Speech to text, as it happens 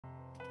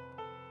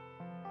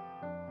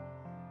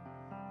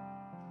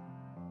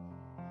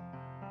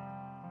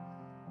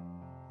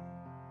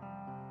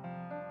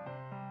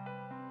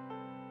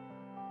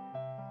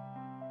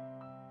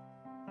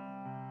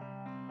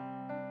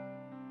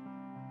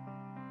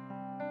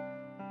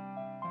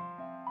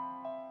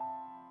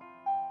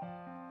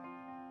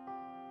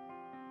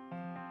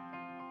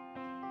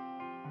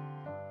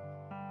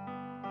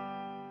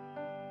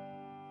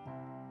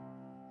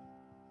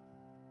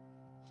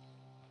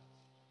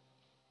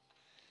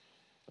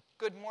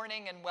Good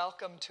morning and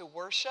welcome to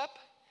worship.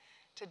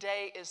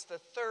 Today is the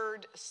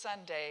third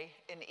Sunday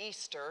in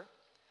Easter.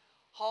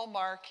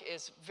 Hallmark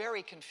is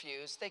very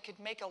confused. They could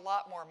make a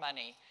lot more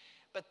money,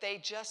 but they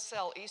just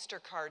sell Easter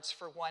cards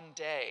for one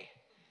day.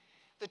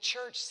 The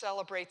church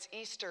celebrates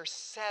Easter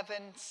 7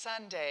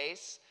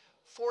 Sundays,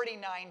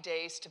 49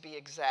 days to be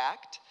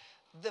exact.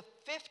 The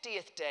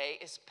 50th day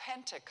is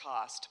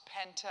Pentecost.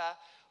 Penta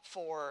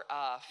for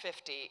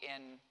 50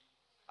 in,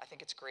 I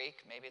think it's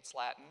Greek, maybe it's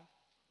Latin,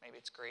 maybe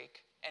it's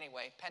Greek.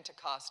 Anyway,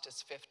 Pentecost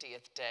is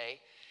 50th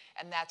day,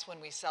 and that's when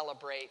we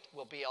celebrate.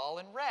 We'll be all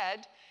in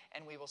red,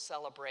 and we will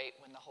celebrate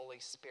when the Holy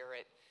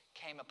Spirit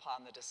came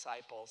upon the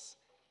disciples.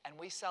 And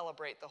we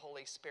celebrate the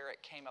Holy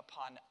Spirit came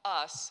upon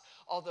us,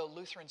 although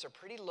Lutherans are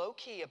pretty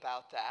low-key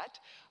about that,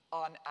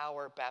 on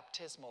our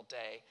baptismal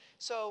day.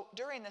 So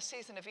during the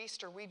season of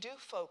Easter, we do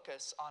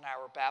focus on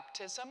our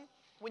baptism.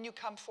 When you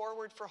come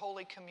forward for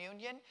Holy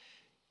Communion,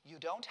 you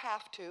don't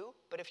have to,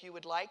 but if you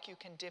would like, you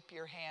can dip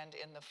your hand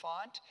in the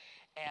font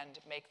and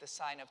make the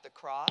sign of the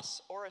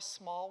cross, or a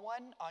small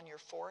one on your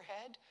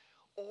forehead,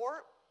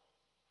 or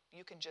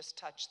you can just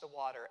touch the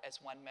water, as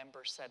one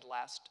member said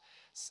last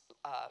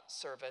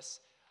service.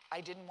 I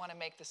didn't want to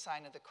make the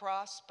sign of the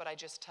cross, but I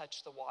just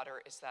touched the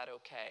water. Is that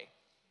okay?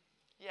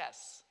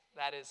 Yes,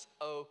 that is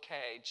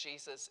okay.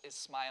 Jesus is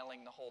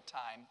smiling the whole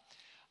time.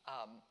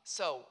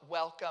 So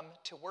welcome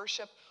to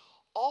worship.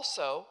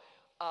 Also,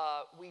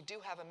 we do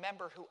have a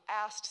member who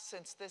asked,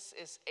 since this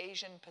is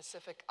Asian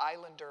Pacific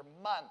Islander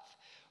Month,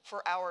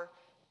 for our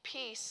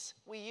peace,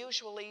 we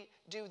usually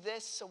do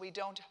this so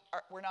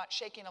we're not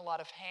shaking a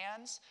lot of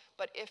hands,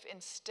 but if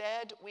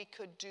instead we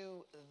could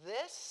do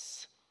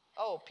this.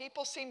 Oh,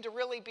 people seem to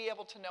really be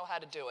able to know how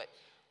to do it.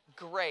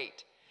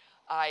 Great.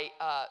 I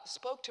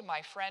spoke to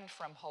my friend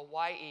from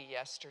Hawaii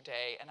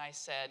yesterday, and I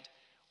said,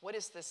 what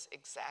does this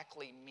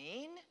exactly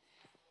mean?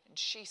 And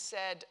she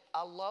said,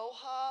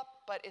 aloha,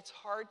 but it's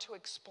hard to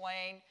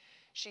explain.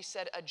 She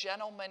said a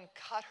gentleman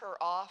cut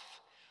her off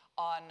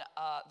on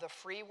the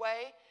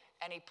freeway,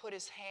 and he put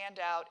his hand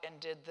out and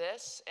did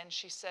this, and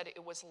she said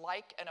it was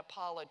like an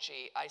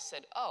apology. I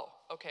said, oh,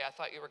 okay, I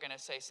thought you were going to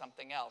say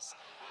something else.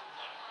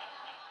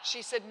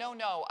 She said,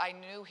 no, I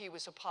knew he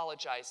was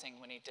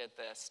apologizing when he did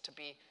this, to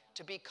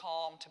be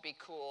calm, to be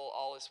cool,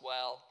 all is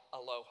well,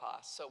 aloha.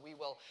 So we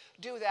will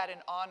do that in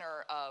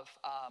honor of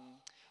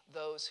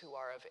those who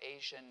are of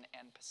Asian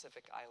and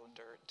Pacific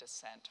Islander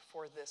descent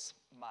for this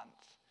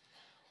month.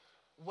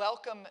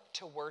 Welcome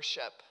to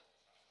worship.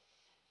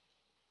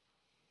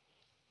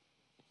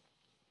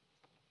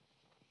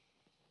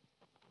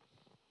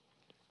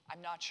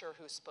 I'm not sure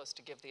who's supposed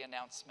to give the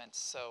announcements,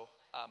 so,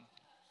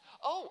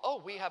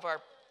 we have our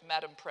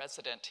Madam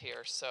President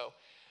here, so,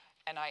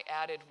 and I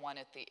added one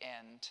at the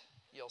end,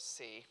 you'll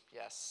see,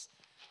 yes.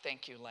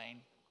 Thank you,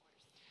 Lane.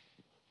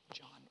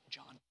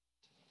 John.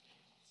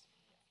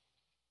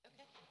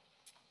 Okay.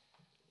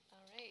 All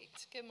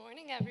right, good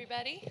morning,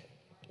 everybody.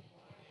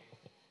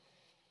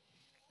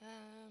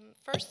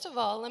 First of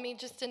all, let me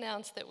just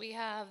announce that we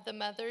have the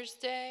Mother's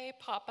Day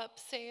pop-up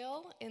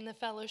sale in the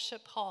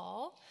Fellowship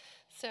Hall.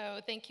 So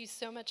thank you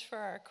so much for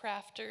our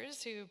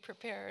crafters who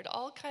prepared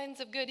all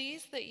kinds of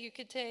goodies that you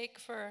could take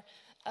for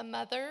a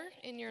mother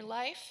in your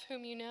life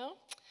whom you know.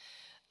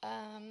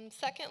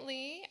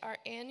 Secondly, our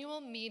annual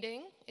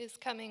meeting is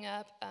coming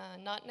up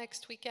not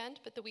next weekend,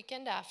 but the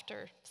weekend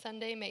after,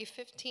 Sunday, May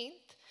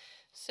 15th.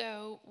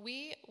 So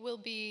we will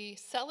be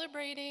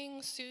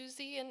celebrating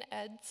Susie and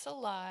Ed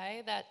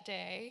Salai that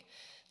day.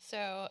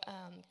 So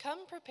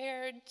come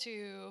prepared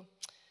to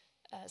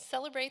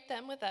celebrate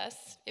them with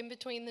us in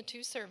between the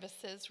two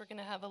services. We're going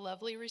to have a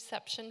lovely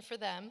reception for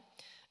them.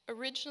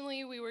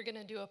 Originally, we were going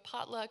to do a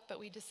potluck, but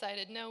we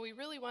decided, no, we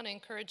really want to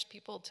encourage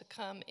people to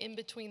come in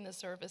between the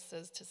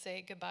services to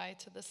say goodbye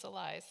to the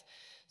Salais.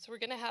 So we're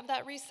going to have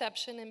that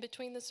reception in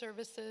between the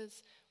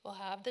services. We'll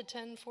have the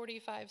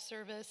 10:45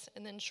 service,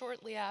 and then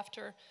shortly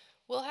after,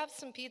 we'll have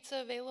some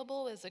pizza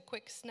available as a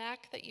quick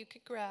snack that you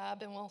could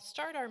grab, and we'll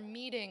start our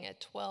meeting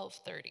at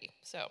 12:30.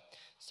 So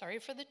sorry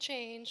for the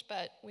change,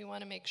 but we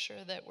want to make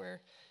sure that we're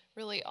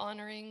really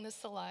honoring the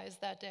Salais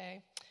that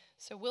day.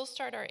 So we'll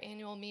start our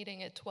annual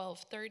meeting at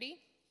 12:30,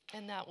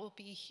 and that will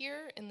be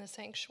here in the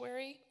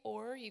sanctuary,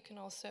 or you can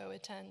also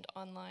attend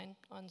online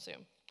on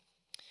Zoom.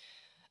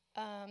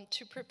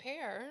 To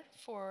prepare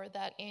for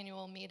that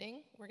annual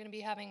meeting, we're going to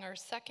be having our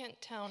second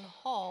town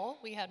hall.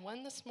 We had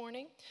one this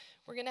morning.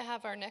 We're going to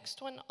have our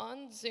next one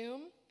on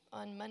Zoom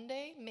on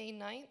Monday, May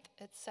 9th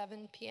at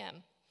 7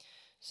 p.m.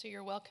 So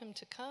you're welcome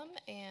to come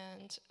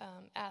and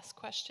ask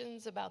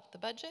questions about the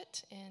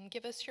budget and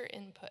give us your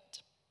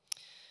input.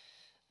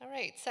 All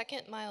right,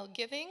 Second Mile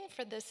Giving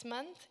for this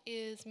month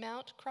is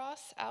Mount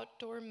Cross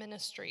Outdoor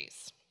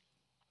Ministries.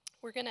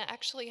 We're going to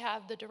actually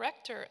have the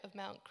director of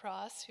Mount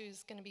Cross,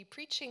 who's going to be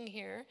preaching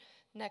here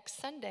next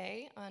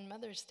Sunday on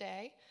Mother's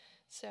Day.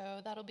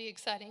 So that'll be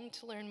exciting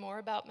to learn more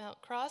about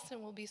Mount Cross,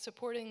 and we'll be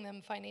supporting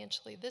them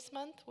financially this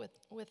month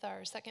with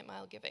our Second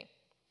Mile Giving.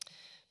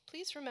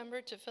 Please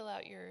remember to fill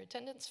out your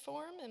attendance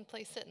form and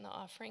place it in the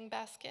offering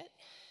basket.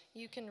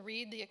 You can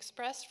read the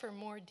Express for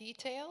more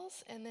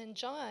details. And then,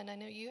 John, I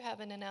know you have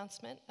an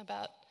announcement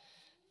about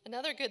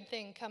another good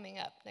thing coming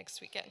up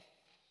next weekend.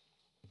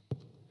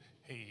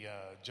 Hey,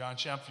 John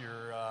Shemp,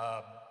 your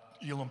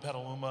Elam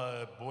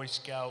Petaluma Boy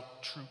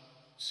Scout Troop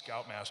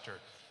Scoutmaster.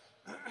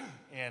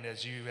 And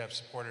as you have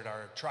supported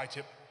our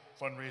Tri-Tip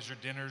fundraiser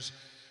dinners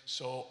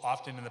so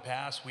often in the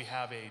past, we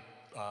have a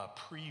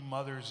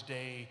pre-Mother's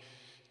Day,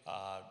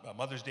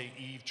 Mother's Day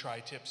Eve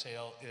Tri-Tip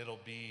sale. It'll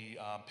be,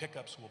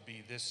 pickups will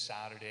be this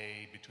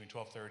Saturday between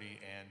 12:30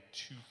 and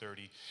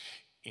 2:30.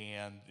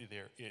 And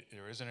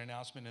there is an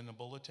announcement in the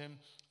bulletin.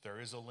 There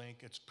is a link.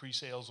 It's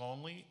pre-sales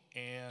only.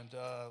 And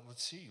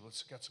let's see.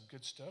 Got some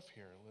good stuff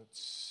here. Let's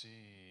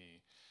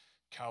see.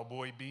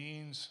 Cowboy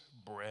beans,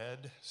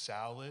 bread,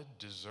 salad,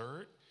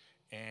 dessert,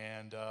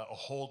 and a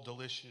whole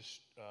delicious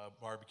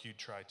barbecued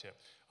tri-tip.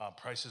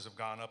 Prices have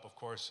gone up, of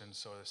course, and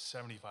so it's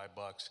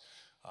 $75.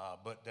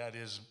 But that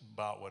is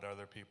about what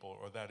other people,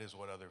 or that is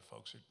what other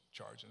folks are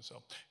charging.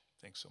 So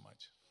thanks so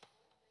much.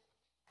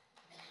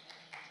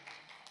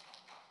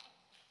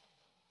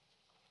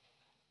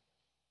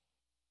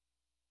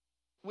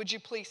 Would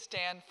you please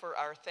stand for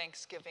our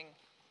thanksgiving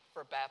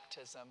for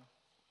baptism?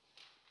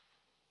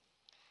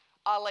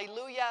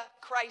 Alleluia,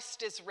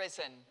 Christ is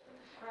risen.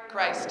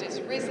 Christ is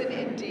risen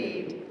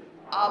indeed.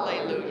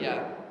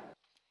 Alleluia.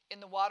 In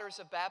the waters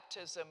of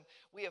baptism,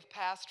 we have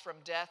passed from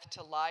death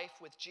to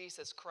life with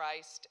Jesus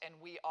Christ, and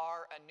we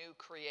are a new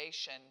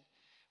creation.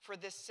 For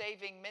this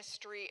saving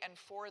mystery and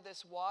for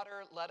this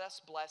water, let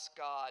us bless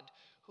God,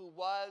 who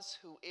was,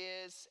 who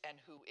is, and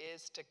who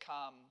is to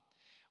come.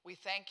 We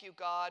thank you,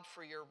 God,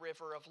 for your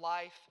river of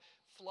life,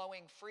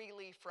 flowing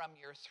freely from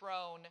your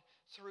throne,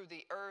 through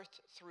the earth,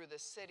 through the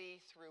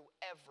city, through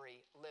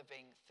every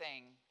living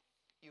thing.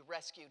 You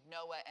rescued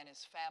Noah and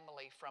his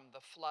family from the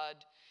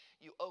flood.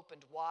 You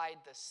opened wide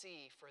the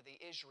sea for the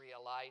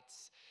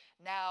Israelites.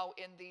 Now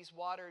in these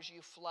waters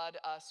you flood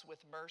us with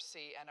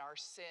mercy, and our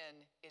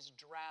sin is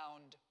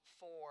drowned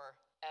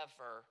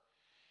forever.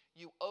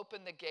 You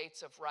open the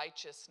gates of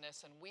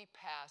righteousness, and we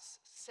pass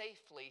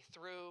safely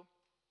through.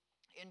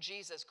 In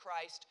Jesus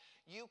Christ,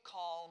 you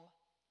calm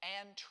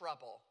and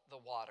trouble the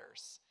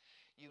waters.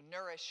 You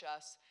nourish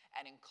us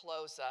and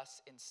enclose us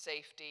in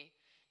safety.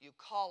 You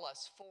call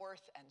us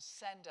forth and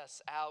send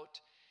us out.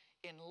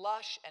 In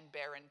lush and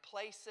barren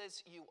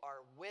places, you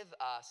are with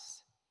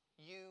us.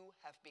 You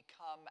have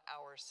become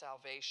our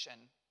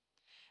salvation.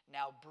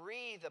 Now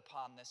breathe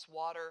upon this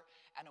water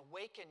and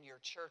awaken your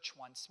church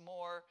once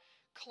more.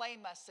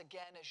 Claim us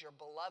again as your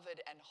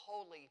beloved and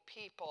holy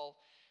people.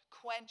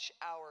 Quench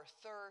our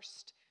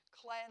thirst.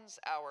 Cleanse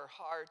our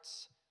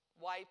hearts,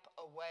 wipe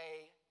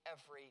away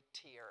every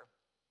tear.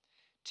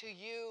 To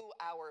you,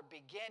 our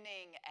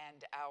beginning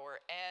and our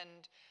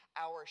end,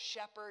 our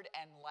shepherd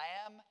and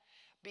lamb,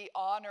 be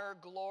honor,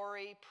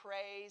 glory,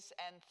 praise,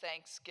 and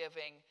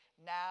thanksgiving,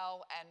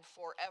 now and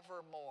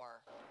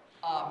forevermore.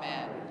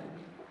 Amen.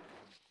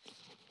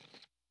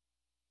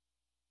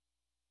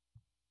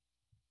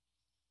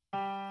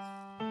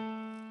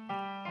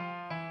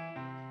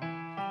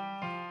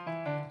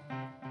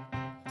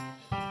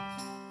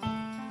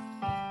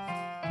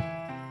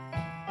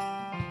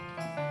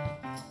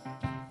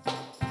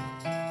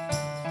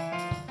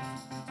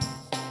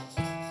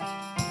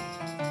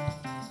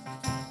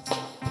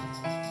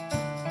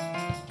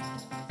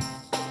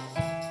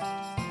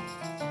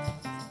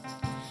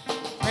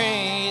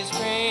 Praise,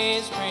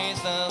 praise,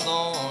 praise the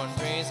Lord.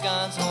 Praise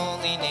God's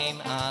holy name.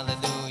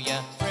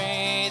 Hallelujah.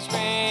 Praise,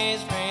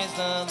 praise, praise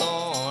the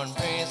Lord.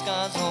 Praise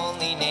God's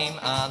holy name.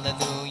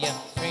 Hallelujah.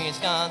 Praise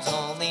God's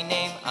holy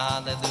name.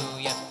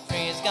 Hallelujah.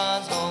 Praise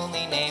God's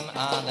holy name.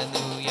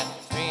 Hallelujah.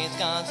 Praise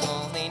God's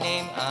holy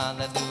name.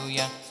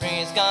 Hallelujah.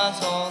 Praise God's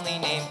holy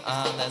name.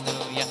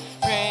 Hallelujah.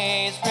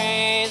 Praise,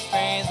 praise,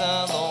 praise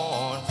the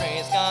Lord.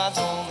 Praise God's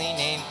holy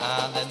name.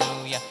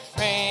 Hallelujah.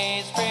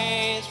 Praise,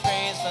 praise,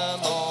 praise the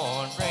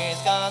Lord. Praise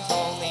God's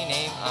holy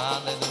name.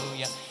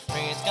 Hallelujah.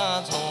 Praise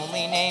God's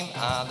holy name.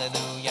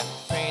 Hallelujah.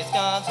 Praise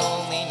God's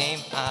holy name.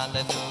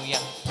 Hallelujah.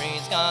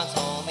 Praise God's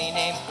holy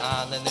name.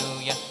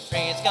 Hallelujah.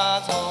 Praise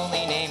God's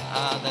holy name.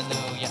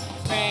 Hallelujah.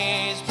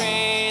 Praise,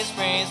 praise,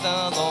 praise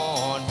the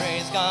Lord.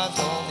 Praise God's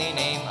holy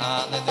name.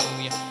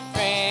 Hallelujah.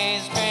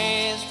 Praise,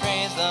 praise,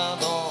 praise the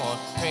Lord.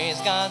 Praise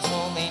God's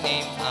holy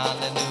name.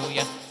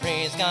 Hallelujah.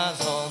 Praise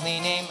God's holy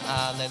name.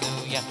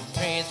 Hallelujah.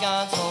 Praise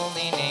God's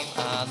holy name.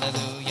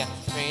 Hallelujah.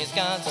 Praise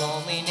God's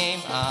holy name.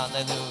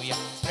 Hallelujah.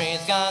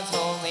 Praise God's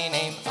holy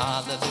name.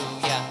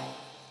 Hallelujah.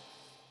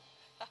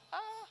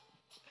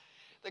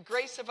 The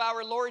grace of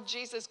our Lord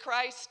Jesus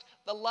Christ,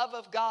 the love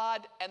of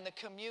God, and the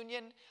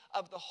communion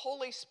of the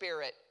Holy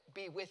Spirit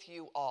be with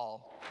you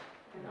all.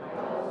 And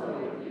also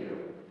with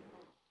you.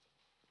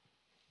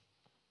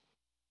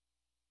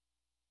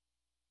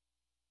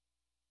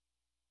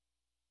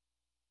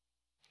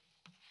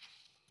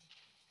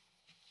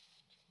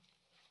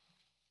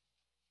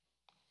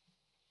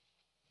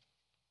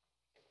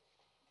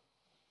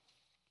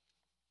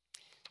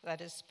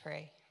 Let us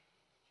pray.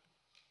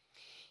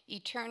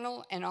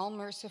 Eternal and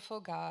all-merciful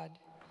God,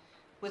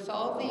 With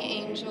all the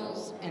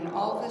angels and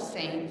all the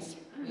saints,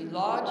 we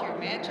laud your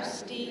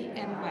majesty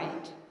and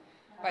might.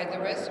 By the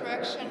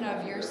resurrection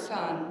of your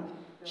Son,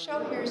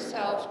 show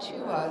yourself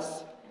to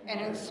us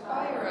and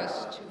inspire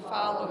us to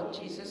follow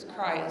Jesus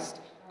Christ,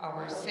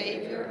 our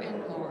Savior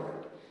and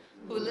Lord,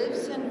 who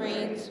lives and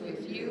reigns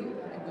with you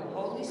and the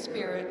Holy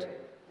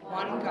Spirit,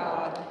 one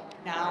God,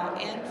 now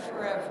and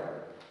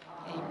forever.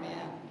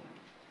 Amen.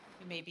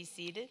 You may be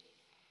seated.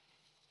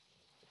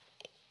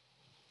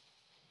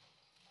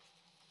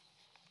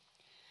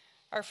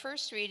 Our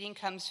first reading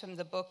comes from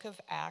the book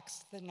of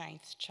Acts, the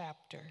 9th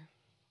chapter.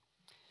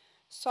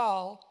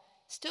 Saul,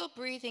 still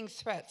breathing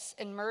threats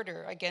and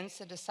murder against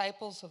the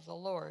disciples of the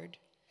Lord,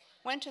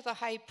 went to the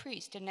high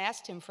priest and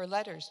asked him for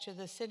letters to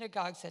the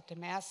synagogues at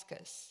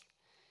Damascus,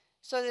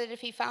 so that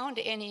if he found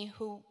any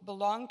who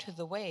belonged to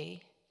the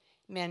way,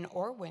 men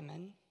or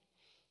women,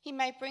 he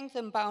might bring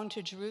them bound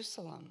to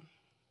Jerusalem.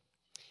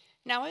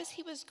 Now as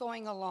he was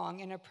going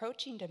along and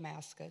approaching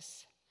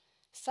Damascus,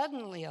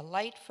 suddenly a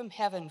light from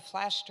heaven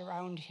flashed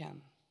around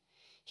him.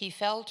 He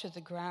fell to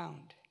the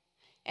ground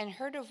and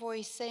heard a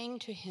voice saying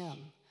to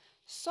him,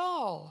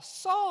 "Saul,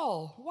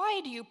 Saul,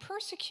 why do you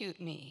persecute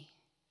me?"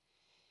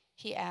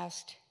 He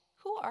asked,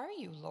 "Who are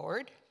you,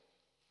 Lord?"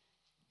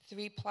 The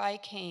reply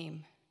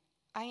came,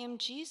 "I am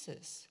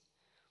Jesus,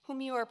 whom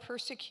you are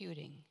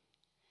persecuting.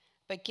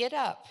 But get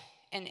up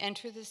and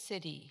enter the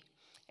city,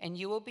 and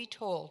you will be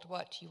told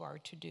what you are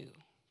to do."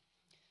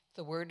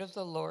 The word of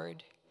the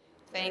Lord.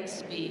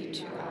 Thanks be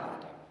to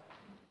God.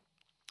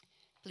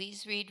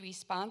 Please read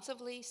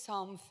responsively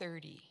Psalm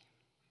 30.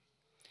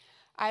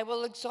 I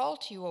will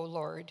exalt you, O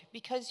Lord,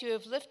 because you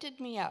have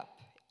lifted me up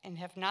and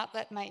have not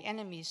let my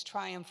enemies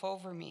triumph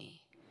over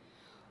me.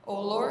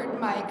 O Lord,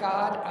 my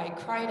God, I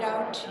cried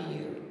out to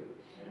you,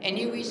 and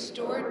you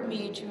restored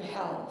me to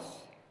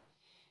health.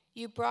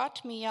 You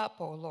brought me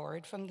up, O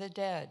Lord, from the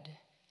dead.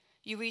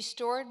 You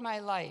restored my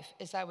life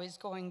as I was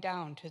going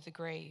down to the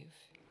grave.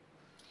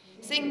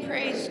 Sing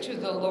praise to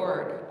the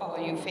Lord, all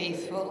you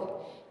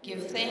faithful.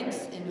 Give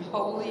thanks in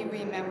holy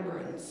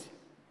remembrance.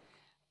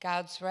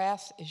 God's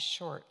wrath is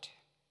short.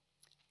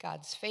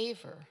 God's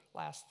favor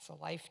lasts a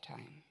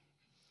lifetime.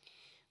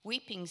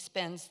 Weeping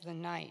spends the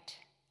night,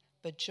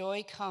 but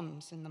joy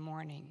comes in the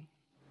morning.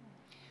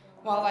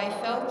 While I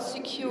felt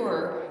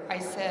secure, I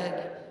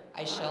said,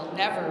 I shall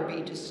never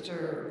be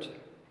disturbed.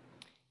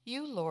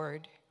 You,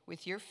 Lord,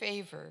 with your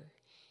favor,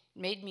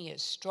 made me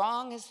as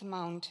strong as the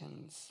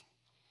mountains.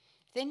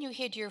 Then you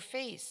hid your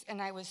face, and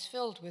I was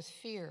filled with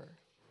fear.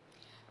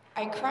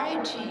 I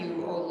cried to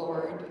you, O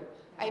Lord.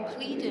 I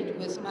pleaded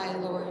with my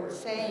Lord,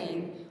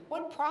 saying,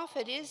 what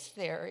profit is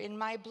there in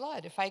my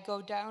blood if I go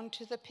down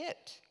to the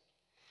pit?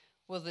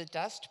 Will the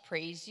dust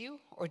praise you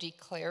or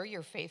declare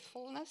your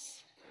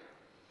faithfulness?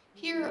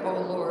 Hear,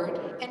 O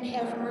Lord, and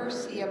have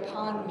mercy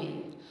upon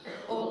me.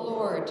 O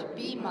Lord,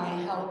 be my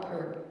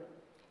helper.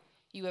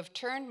 You have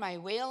turned my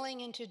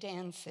wailing into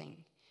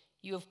dancing.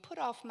 You have put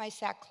off my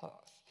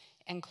sackcloth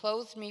and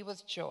clothed me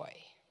with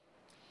joy.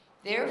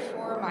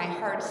 Therefore my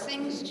heart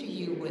sings to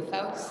you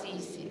without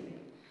ceasing.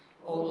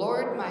 O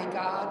Lord my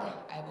God,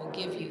 I will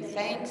give you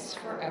thanks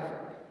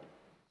forever.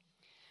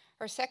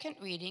 Our second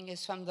reading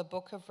is from the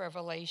book of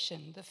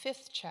Revelation, the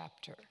 5th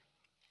chapter.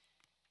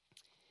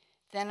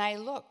 Then I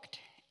looked,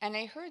 and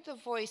I heard the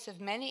voice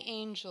of many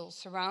angels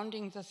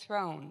surrounding the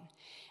throne,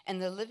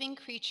 and the living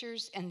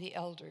creatures and the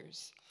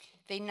elders.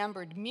 They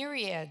numbered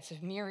myriads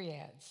of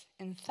myriads,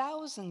 and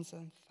thousands,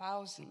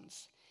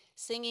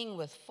 singing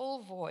with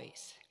full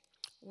voice,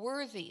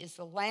 worthy is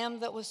the Lamb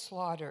that was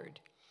slaughtered,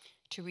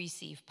 to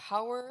receive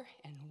power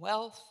and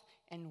wealth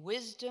and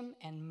wisdom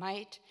and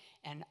might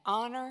and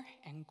honor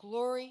and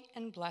glory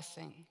and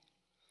blessing.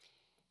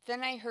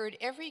 Then I heard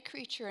every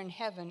creature in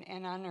heaven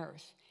and on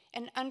earth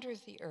and under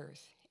the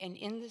earth and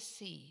in the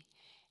sea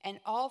and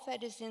all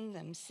that is in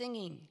them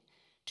singing,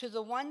 to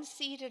the one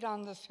seated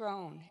on the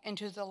throne and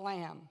to the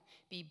Lamb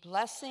be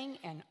blessing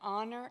and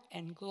honor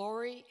and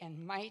glory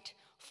and might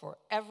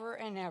forever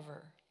and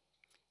ever.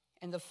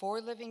 And the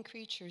 4 living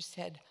creatures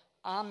said,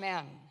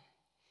 Amen.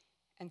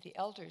 And the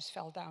elders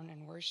fell down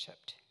and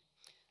worshiped.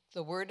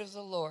 The word of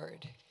the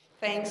Lord.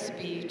 Thanks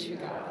be to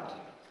God.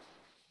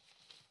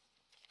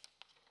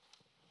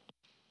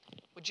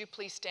 Would you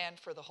please stand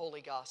for the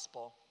Holy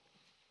Gospel?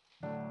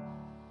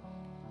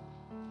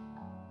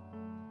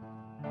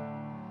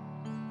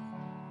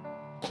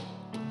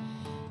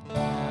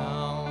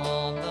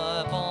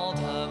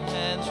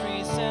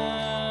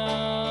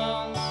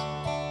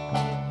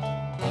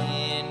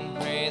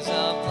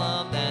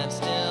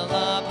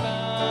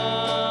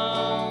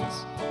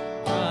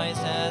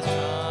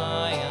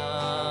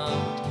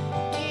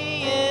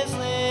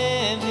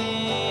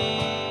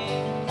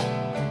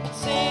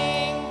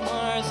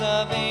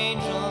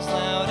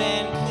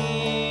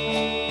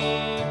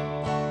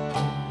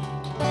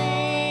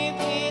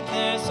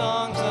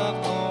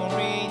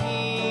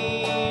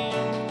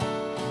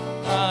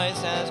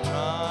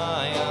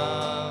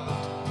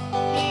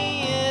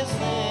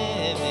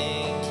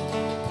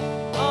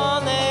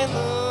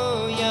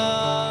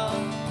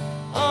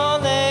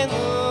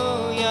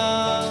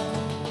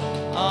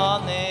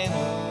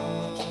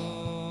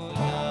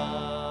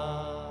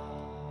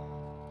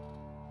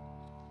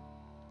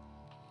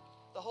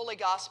 Holy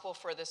Gospel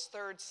for this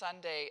third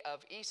Sunday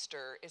of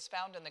Easter is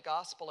found in the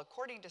Gospel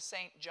according to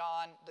St.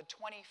 John, the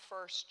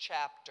 21st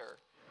chapter.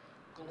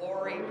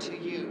 Glory to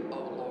you,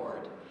 O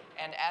Lord.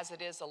 And as it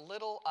is a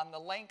little on the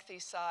lengthy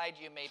side,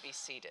 you may be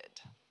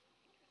seated.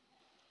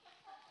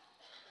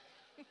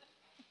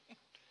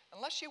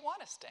 Unless you want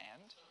to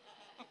stand.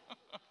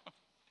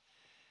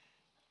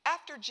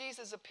 After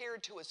Jesus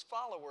appeared to his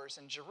followers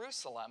in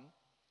Jerusalem,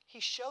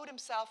 he showed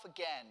himself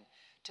again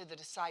to the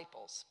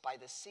disciples by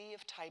the Sea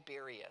of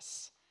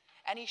Tiberias.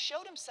 And he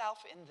showed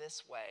himself in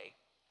this way.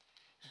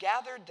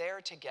 Gathered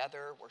there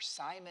together were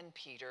Simon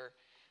Peter,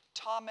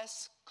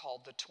 Thomas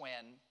called the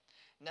twin,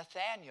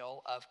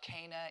 Nathanael of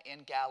Cana in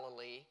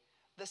Galilee,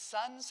 the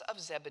sons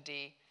of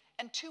Zebedee,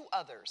 and two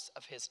others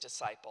of his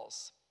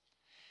disciples.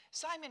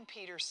 Simon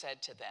Peter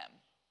said to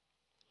them,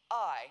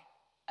 I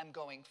am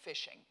going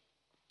fishing.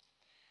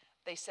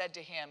 They said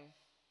to him,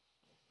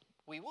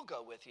 we will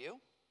go with you.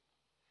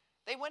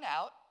 They went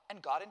out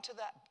and got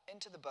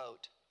into the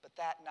boat, but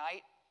that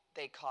night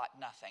they caught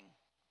nothing.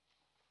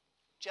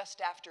 Just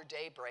after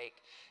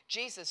daybreak,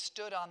 Jesus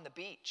stood on the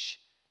beach,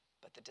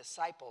 but the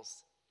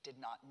disciples did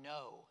not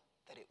know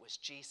that it was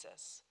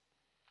Jesus.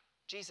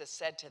 Jesus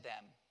said to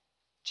them,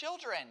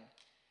 children,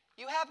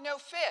 you have no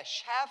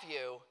fish, have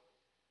you?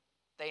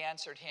 They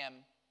answered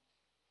him,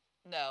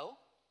 no.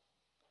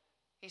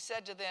 He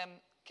said to them,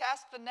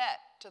 cast the net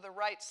to the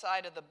right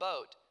side of the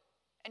boat,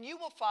 and you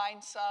will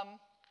find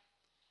some.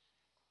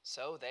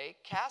 So they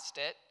cast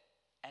it,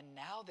 and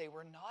now they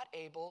were not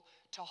able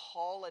to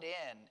haul it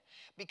in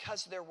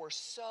because there were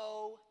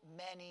so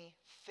many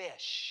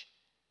fish.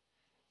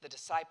 The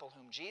disciple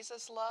whom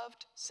Jesus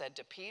loved said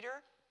to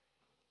Peter,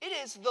 it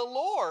is the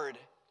Lord.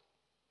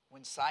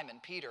 When Simon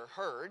Peter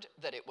heard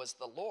that it was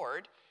the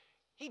Lord,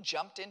 he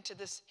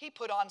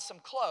put on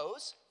some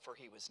clothes, for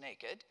he was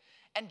naked,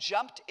 and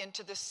jumped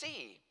into the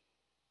sea.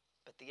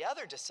 But the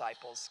other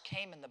disciples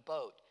came in the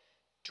boat,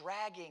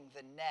 dragging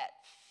the net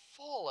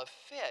full of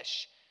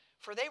fish,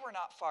 for they were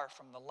not far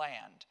from the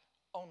land,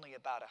 only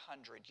about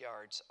 100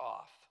 yards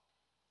off.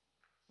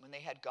 When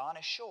they had gone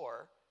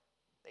ashore,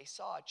 they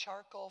saw a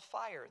charcoal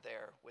fire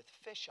there with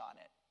fish on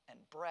it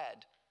and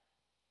bread.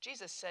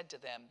 Jesus said to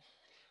them,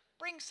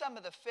 bring some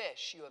of the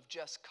fish you have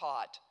just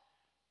caught.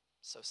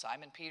 So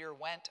Simon Peter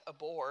went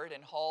aboard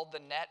and hauled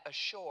the net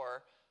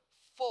ashore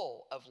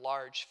full of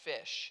large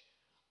fish,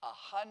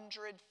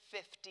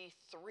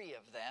 153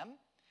 of them.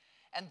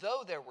 And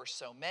though there were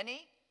so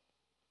many,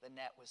 the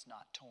net was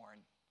not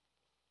torn.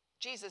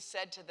 Jesus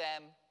said to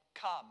them,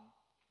 come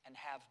and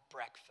have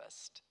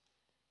breakfast.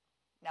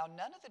 Now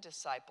none of the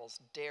disciples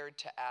dared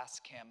to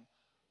ask him,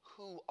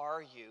 who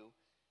are you?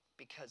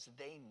 Because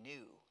they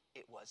knew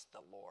it was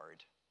the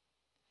Lord.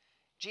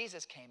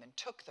 Jesus came and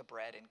took the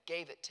bread and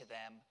gave it to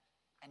them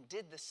and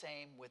did the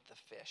same with the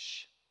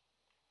fish.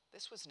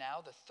 This was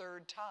now the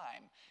third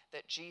time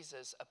that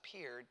Jesus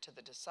appeared to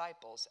the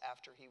disciples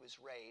after he was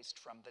raised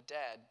from the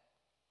dead.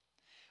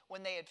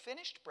 When they had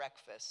finished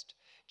breakfast,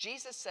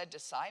 Jesus said to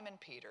Simon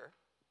Peter,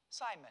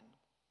 Simon,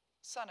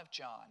 son of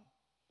John,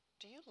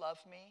 do you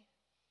love me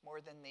more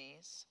than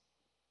these?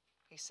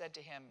 He said to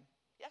him,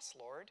 yes,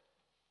 Lord,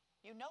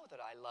 you know that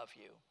I love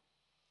you.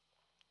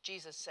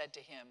 Jesus said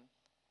to him,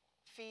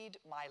 feed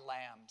my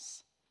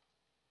lambs.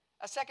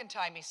 A second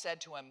time he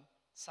said to him,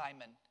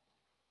 Simon,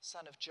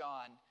 son of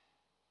John,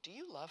 do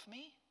you love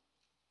me?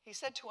 He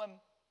said to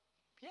him,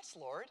 yes,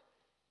 Lord,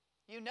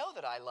 you know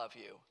that I love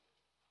you.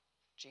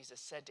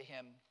 Jesus said to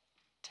him,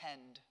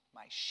 tend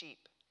my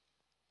sheep.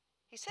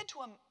 He said to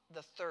him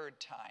the third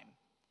time,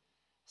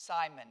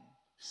 Simon,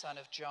 son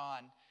of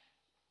John,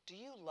 do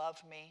you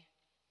love me?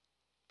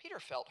 Peter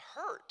felt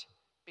hurt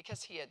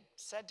because he had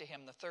said to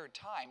him the third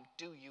time,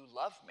 do you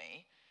love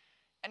me?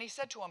 And he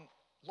said to him,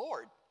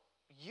 Lord,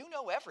 you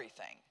know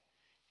everything.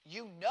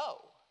 You know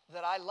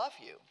that I love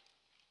you.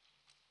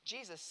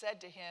 Jesus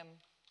said to him,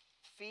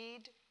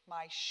 feed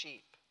my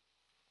sheep.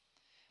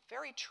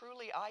 Very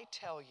truly I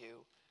tell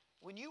you,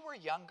 when you were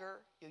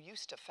younger, you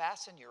used to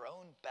fasten your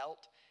own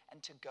belt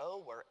and to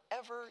go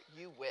wherever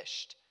you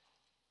wished.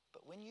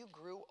 But when you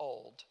grow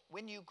old,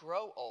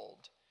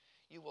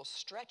 you will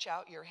stretch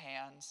out your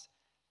hands,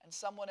 and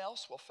someone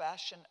else will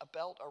fashion a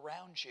belt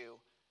around you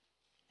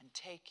and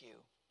take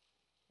you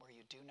where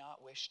you do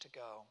not wish to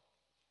go.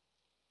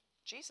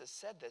 Jesus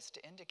said this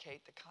to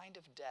indicate the kind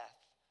of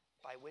death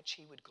by which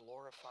he would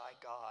glorify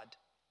God.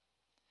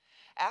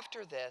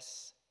 After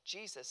this,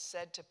 Jesus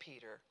said to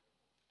Peter,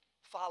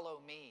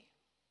 follow me.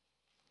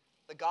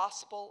 The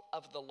gospel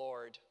of the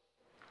Lord.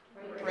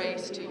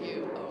 Praise to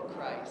you, O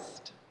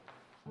Christ.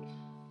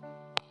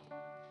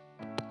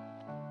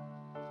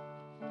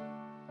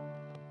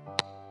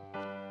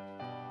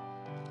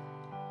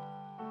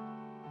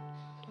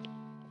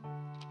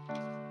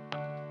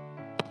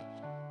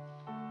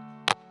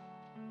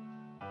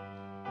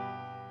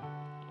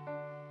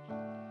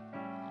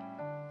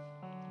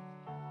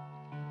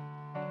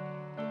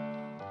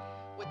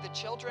 Would the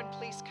children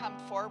please come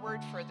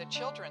forward for the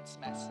children's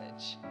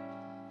message?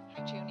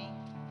 Hi, Junie.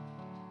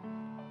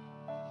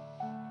 Hi,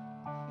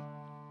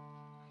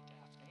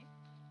 Daphne.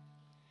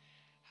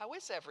 How How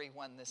is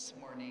everyone this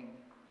morning?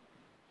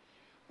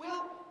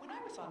 Well, when I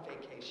was on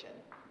vacation,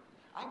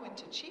 I went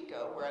to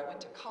Chico, where I went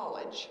to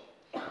college.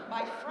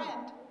 My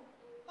friend,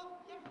 oh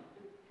yeah,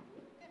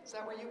 is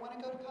that where you want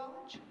to go to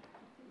college?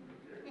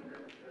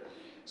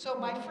 So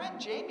my friend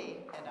Jamie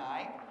and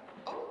I,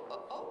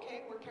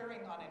 okay, we're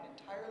carrying on an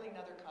entirely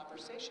another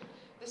conversation.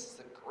 This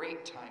is a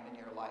great time in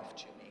your life,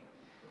 Junie.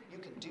 You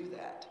can do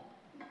that.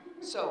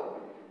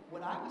 So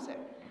when I was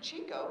at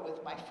Chico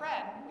with my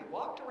friend, we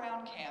walked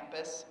around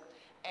campus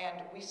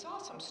and we saw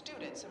some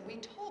students and we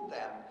told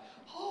them,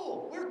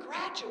 oh, we're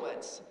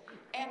graduates.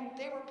 And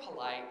they were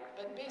polite,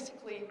 but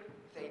basically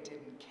they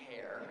didn't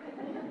care.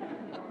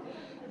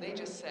 They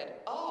just said,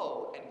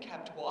 oh, and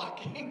kept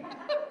walking.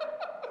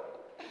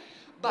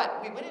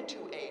 But we went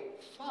into a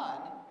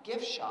fun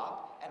gift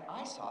shop and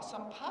I saw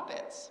some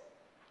puppets.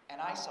 And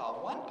I saw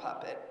one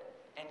puppet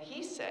and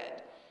he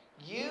said,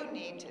 you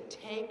need to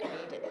take me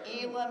to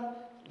Elam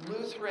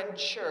Lutheran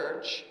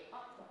Church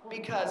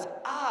because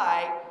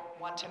I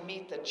want to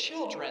meet the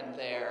children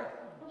there.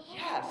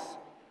 Yes.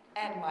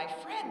 And my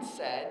friend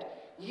said,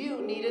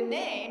 you need a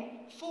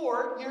name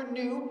for your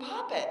new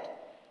puppet.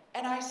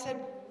 And I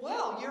said,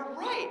 well, you're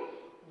right.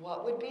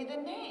 What would be the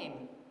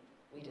name?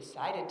 We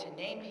decided to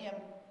name him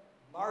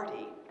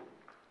Marty,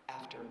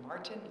 after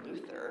Martin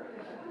Luther.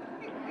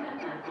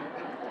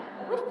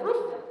 Roof,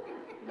 roof.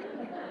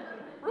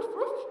 Roof,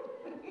 roof.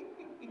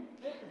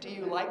 Do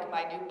you like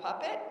my new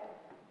puppet?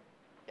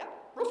 Yeah,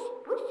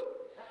 roof, roof.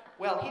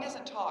 Well, he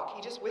doesn't talk,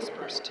 he just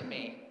whispers to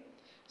me.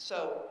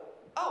 So,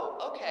 oh,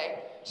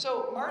 okay.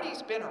 So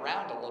Marty's been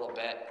around a little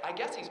bit. I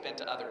guess he's been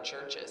to other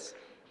churches.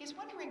 He's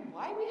wondering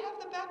why we have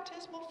the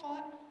baptismal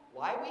font,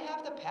 why we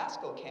have the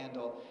Paschal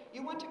candle.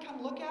 You want to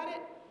come look at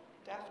it,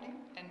 Daphne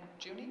and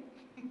Junie?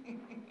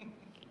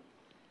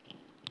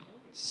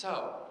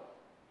 So,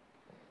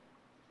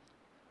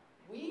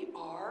 we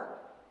are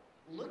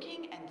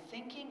looking and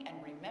thinking and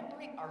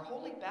remembering our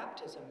holy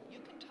baptism.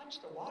 You can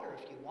touch the water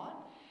if you want.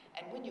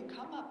 And when you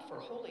come up for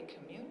Holy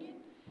Communion,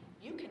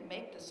 you can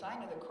make the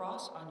sign of the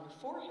cross on your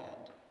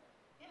forehead.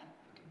 Yeah,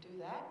 you can do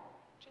that,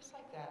 just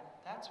like that.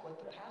 That's what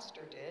the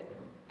pastor did.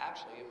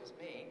 Actually, it was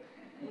me.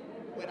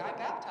 When I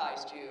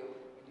baptized you,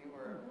 when you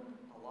were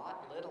a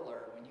lot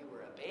littler, when you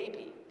were a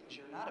baby, because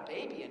you're not a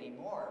baby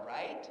anymore,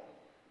 right?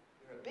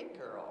 You're a big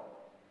girl.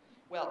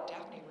 Well,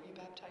 Daphne, were you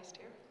baptized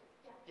here?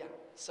 Yeah.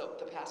 So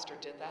the pastor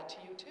did that to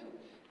you too.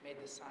 Made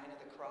the sign of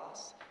the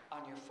cross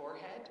on your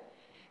forehead.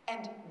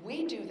 And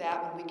we do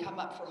that when we come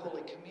up for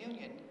Holy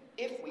Communion,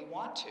 if we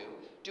want to.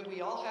 Do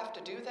we all have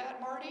to do that,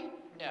 Marty?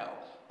 No.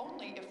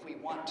 Only if we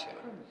want to.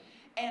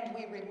 And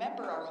we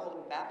remember our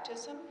holy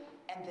baptism,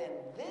 and then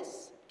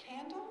this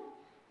candle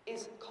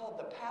is called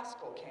the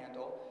Paschal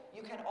candle.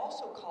 You can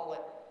also call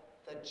it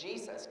the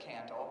Jesus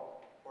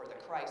candle or the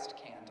Christ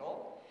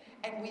candle.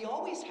 And we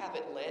always have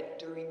it lit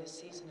during the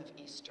season of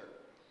Easter.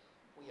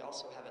 We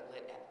also have it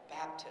lit at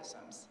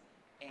baptisms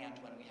and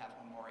when we have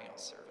memorial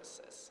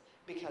services,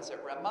 because it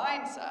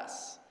reminds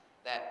us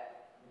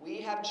that we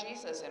have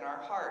Jesus in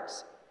our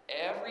hearts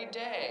every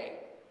day.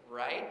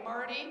 Right,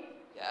 Marty?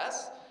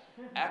 Yes?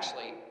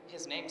 Actually,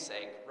 his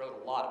namesake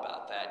wrote a lot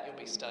about that. You'll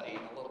be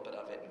studying a little bit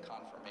of it in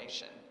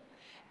confirmation.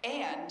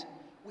 And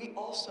we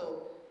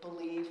also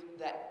believe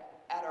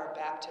that at our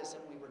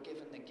baptism we were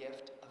given the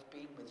gift of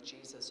being with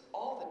Jesus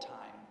all the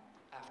time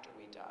after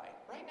we die.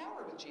 Right now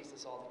we're with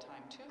Jesus all the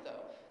time too,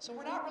 though. So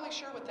we're not really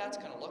sure what that's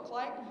going to look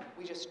like.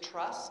 We just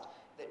trust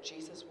that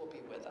Jesus will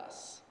be with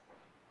us.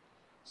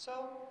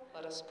 So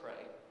let us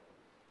pray.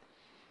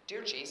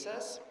 Dear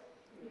Jesus,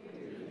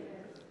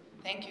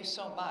 thank you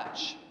so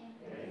much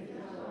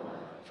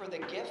for the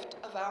gift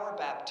of our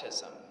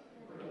baptism.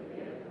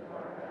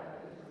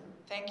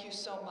 Thank you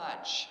so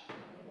much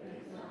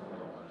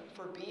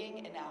for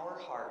being in our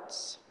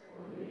hearts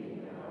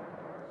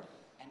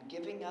and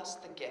giving us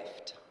the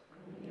gift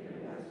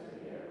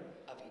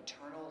of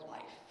eternal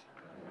life.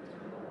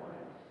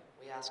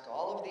 We ask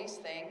all of these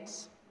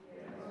things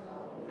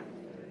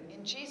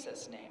in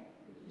Jesus' name.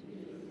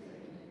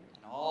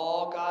 And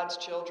all God's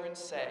children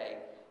say,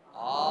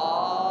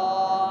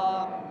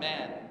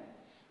 Amen.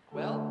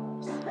 Well,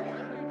 see you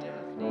later,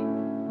 Daphne.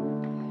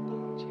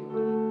 Bye, Judy.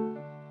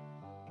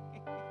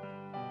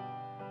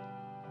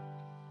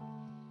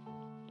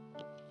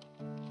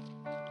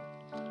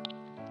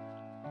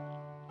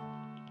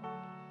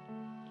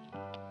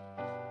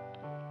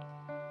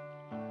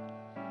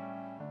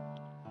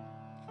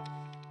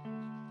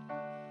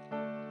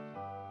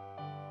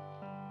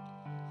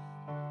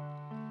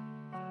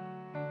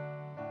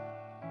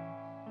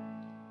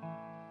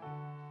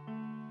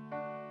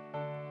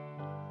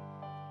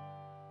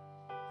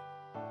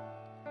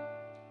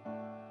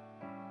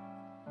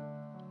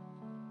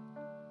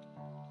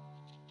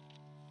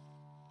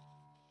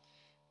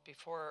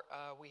 Before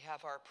we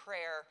have our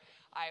prayer,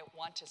 I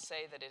want to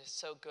say that it is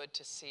so good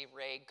to see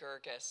Ray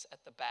Gerges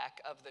at the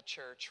back of the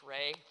church.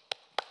 Ray.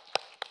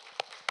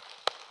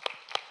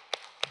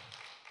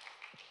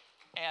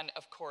 And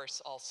of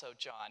course, also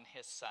John,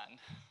 his son.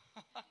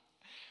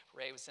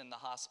 Ray was in the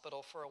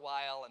hospital for a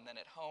while and then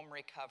at home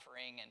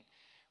recovering, and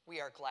We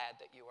are glad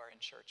that you are in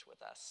church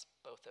with us,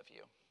 both of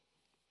you.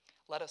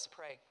 Let us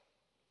pray.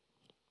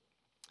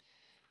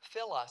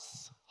 Fill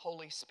us,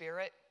 Holy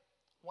Spirit,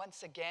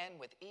 once again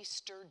with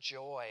Easter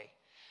joy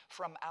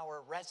from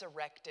our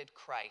resurrected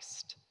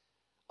Christ.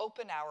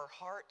 Open our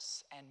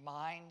hearts and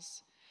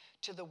minds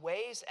to the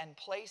ways and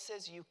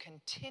places you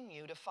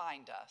continue to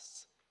find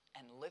us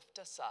and lift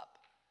us up.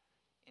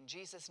 In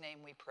Jesus' name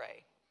we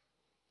pray.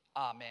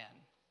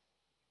 Amen.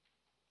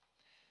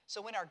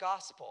 So in our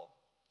gospel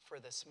for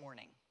this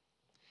morning,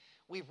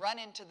 we run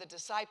into the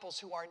disciples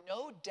who are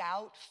no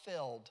doubt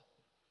filled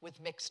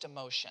with mixed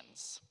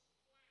emotions.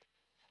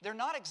 They're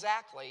not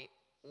exactly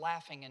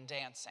laughing and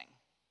dancing.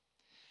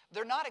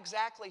 They're not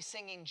exactly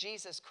singing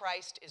Jesus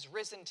Christ is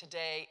risen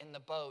today in the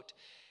boat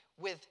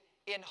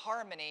in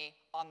harmony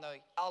on the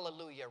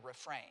Alleluia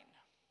refrain.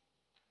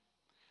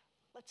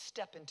 Let's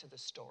step into the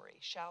story,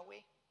 shall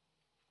we?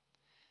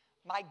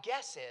 My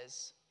guess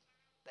is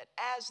that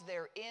as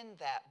they're in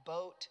that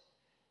boat,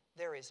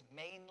 there is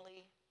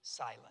mainly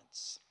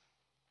silence.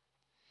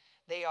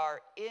 They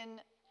are in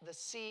the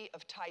Sea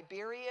of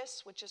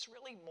Tiberias, which is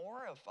really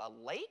more of a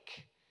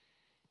lake.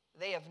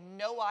 They have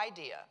no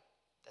idea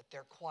that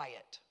their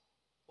quiet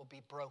will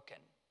be broken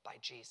by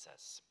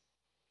Jesus.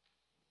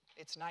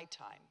 It's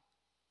nighttime.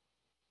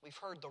 We've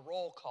heard the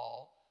roll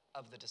call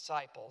of the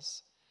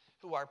disciples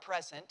who are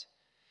present.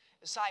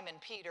 Simon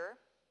Peter,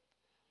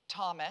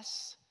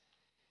 Thomas,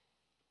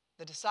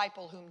 the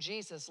disciple whom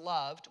Jesus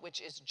loved,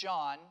 which is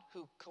John,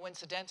 who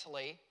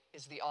coincidentally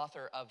is the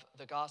author of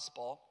the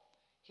gospel.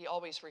 He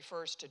always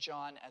refers to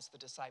John as the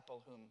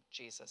disciple whom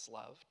Jesus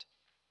loved.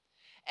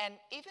 And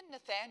even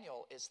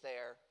Nathanael is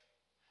there.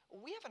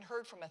 We haven't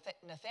heard from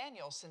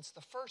Nathanael since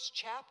the first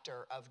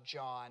chapter of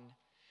John.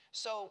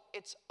 So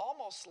it's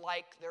almost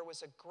like there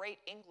was a great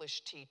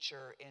English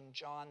teacher in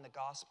John, the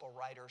gospel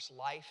writer's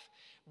life,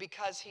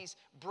 because he's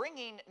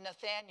bringing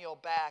Nathanael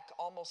back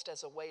almost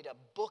as a way to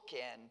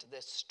bookend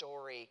this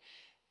story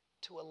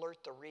to alert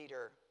the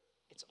reader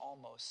it's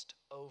almost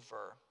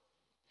over.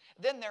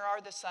 Then there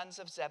are the sons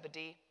of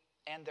Zebedee,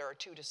 and there are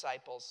two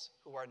disciples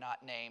who are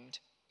not named.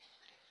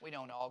 We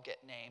don't all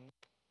get named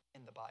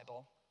in the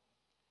Bible.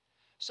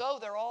 So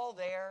they're all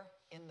there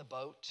in the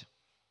boat.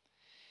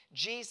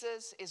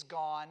 Jesus is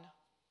gone,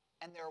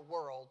 and their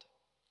world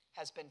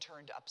has been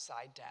turned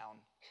upside down.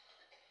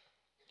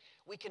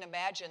 We can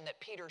imagine that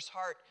Peter's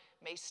heart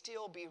may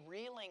still be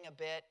reeling a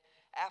bit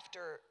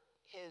after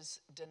his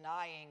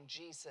denying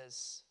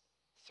Jesus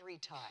 3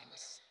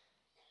 times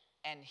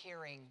and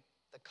hearing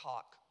the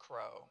cock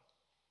crow.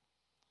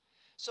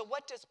 So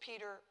what does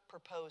Peter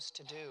propose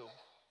to do?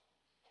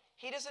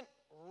 He doesn't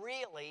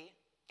really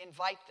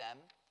invite them.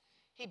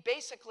 He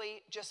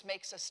basically just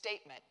makes a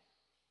statement.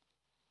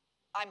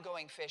 I'm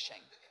going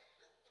fishing.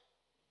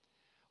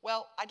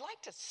 Well, I'd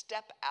like to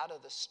step out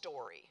of the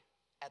story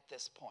at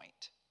this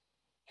point.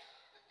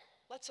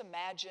 Let's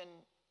imagine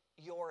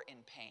you're in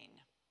pain.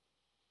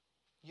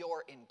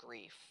 You're in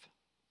grief.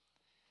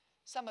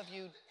 Some of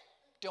you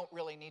don't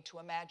really need to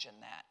imagine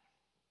that.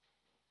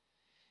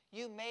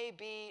 You may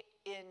be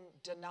in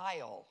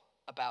denial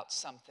about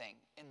something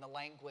in the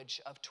language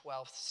of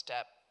 12th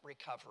step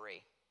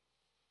recovery.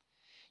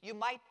 You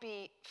might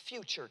be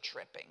future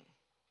tripping.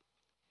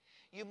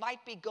 You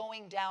might be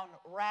going down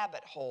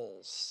rabbit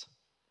holes.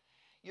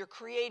 You're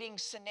creating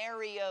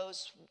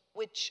scenarios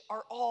which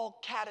are all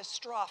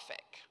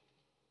catastrophic.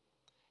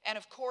 And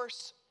of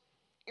course,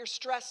 your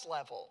stress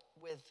level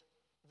with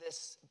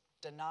this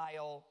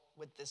denial,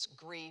 with this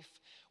grief,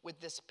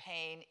 with this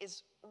pain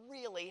is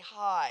really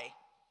high.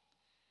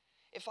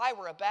 If I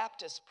were a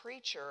Baptist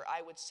preacher,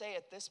 I would say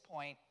at this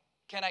point,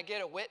 can I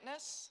get a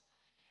witness?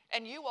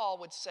 And you all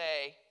would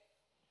say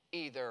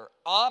either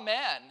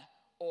amen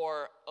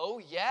or oh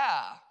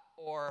yeah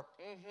or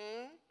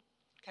mm-hmm.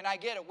 Can I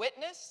get a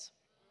witness?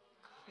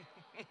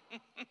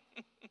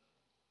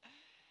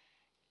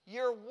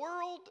 Your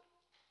world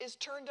is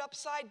turned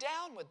upside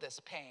down with this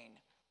pain.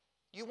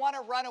 You want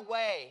to run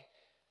away,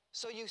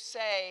 so you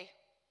say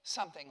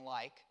something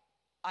like,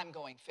 I'm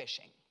going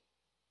fishing.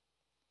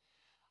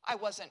 I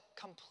wasn't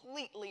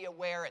completely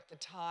aware at the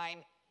time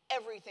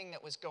everything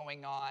that was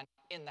going on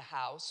in the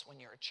house. When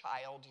you're a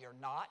child, you're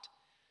not.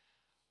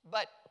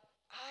 But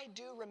I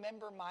do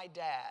remember my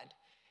dad.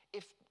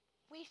 If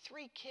we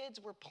 3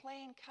 kids were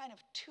playing kind of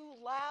too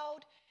loud,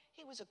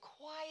 he was a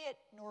quiet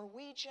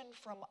Norwegian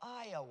from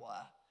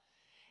Iowa.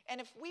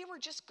 And if we were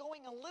just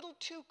going a little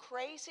too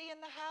crazy in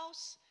the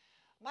house,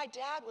 my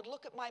dad would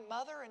look at my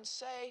mother and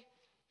say,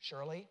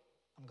 Shirley,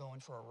 I'm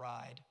going for a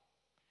ride.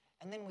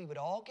 And then we would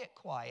all get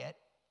quiet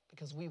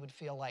because we would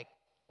feel like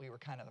we were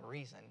kind of the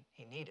reason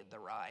he needed the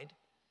ride.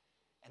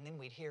 And then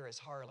we'd hear his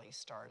Harley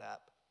start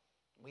up.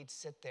 We'd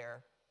sit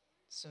there.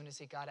 As soon as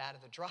he got out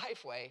of the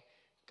driveway,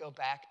 go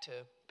back to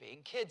being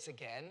kids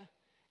again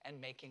and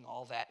making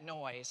all that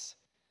noise.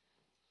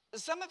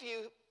 Some of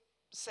you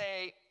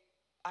say,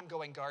 I'm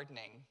going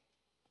gardening,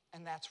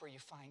 and that's where you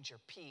find your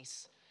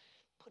peace,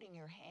 putting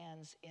your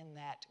hands in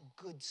that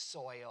good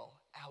soil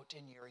out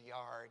in your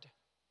yard.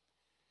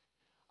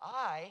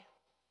 I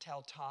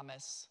tell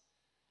Thomas,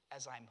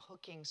 as I'm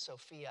hooking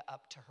Sophia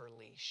up to her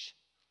leash.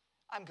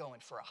 I'm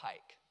going for a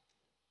hike.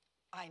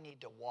 I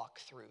need to walk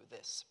through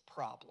this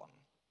problem.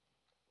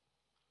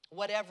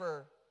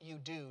 Whatever you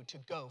do to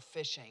go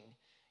fishing,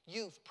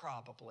 you've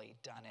probably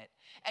done it,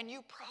 and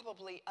you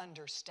probably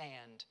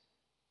understand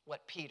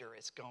what Peter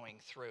is going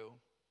through.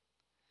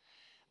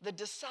 The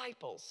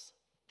disciples,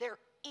 they're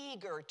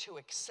eager to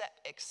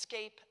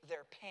escape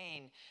their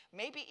pain,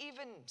 maybe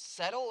even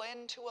settle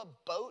into a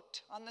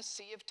boat on the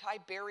Sea of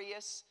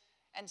Tiberias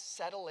and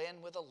settle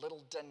in with a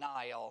little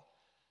denial.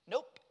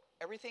 Nope,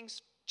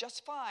 everything's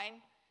just fine.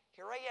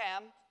 Here I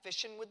am,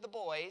 fishing with the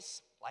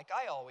boys, like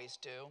I always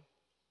do.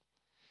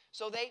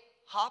 So they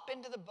hop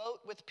into the boat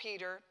with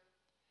Peter.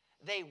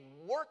 They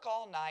work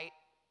all night.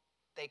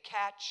 They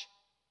catch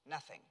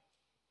nothing.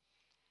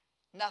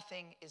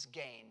 Nothing is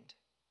gained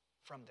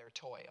from their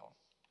toil.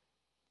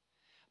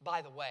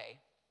 By the way,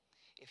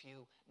 if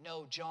you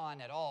know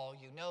John at all,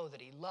 you know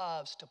that he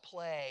loves to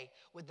play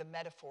with the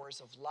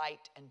metaphors of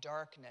light and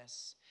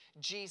darkness.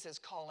 Jesus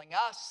calling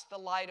us the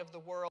light of the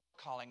world,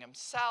 calling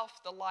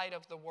himself the light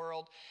of the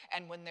world.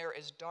 And when there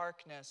is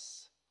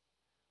darkness,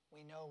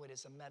 we know it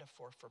is a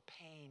metaphor for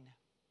pain,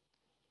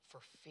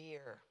 for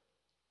fear.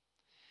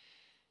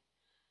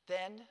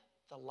 Then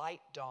the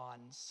light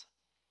dawns.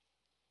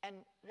 And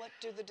what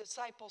do the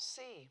disciples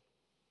see?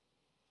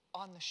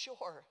 On the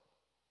shore,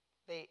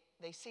 they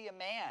see a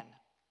man.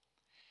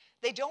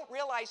 They don't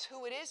realize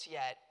who it is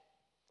yet.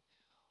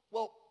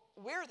 Well,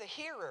 we're the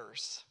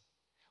hearers.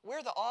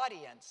 We're the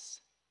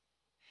audience.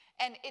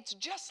 And it's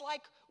just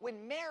like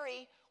when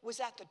Mary was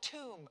at the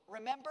tomb,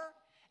 remember?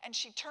 And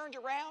she turned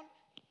around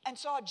and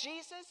saw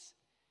Jesus.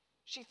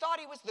 She thought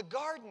he was the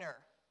gardener.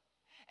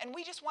 And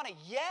we just want to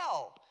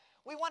yell.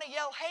 We want to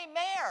yell, "Hey,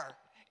 Mayor,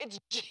 it's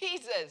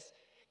Jesus.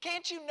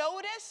 Can't you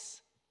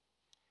notice?"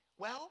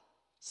 Well,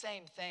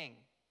 same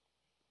thing.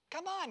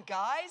 Come on,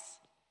 guys.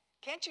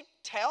 Can't you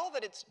tell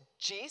that it's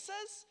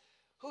Jesus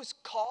who's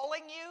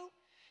calling you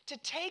to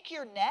take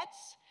your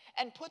nets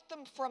and put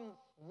them from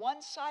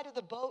one side of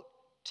the boat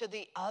to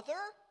the other?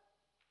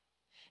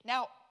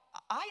 Now,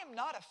 I am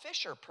not a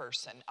fisher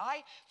person.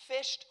 I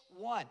fished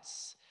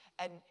once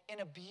and in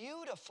a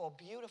beautiful,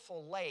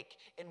 beautiful lake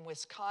in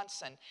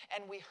Wisconsin,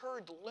 and we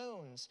heard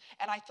loons,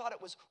 and I thought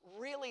it was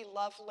really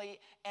lovely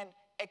and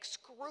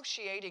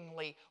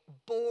excruciatingly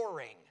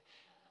boring.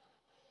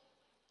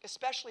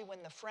 Especially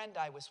when the friend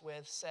I was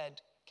with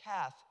said,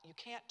 "Kath, you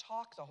can't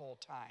talk the whole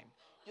time.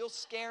 You'll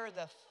scare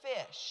the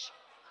fish."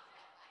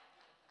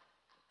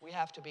 We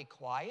have to be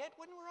quiet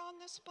when we're on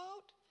this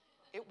boat?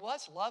 It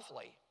was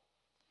lovely.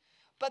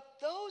 But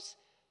those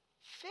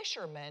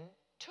fishermen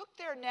took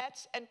their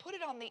nets and put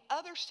it on the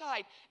other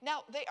side.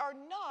 Now, they are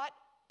not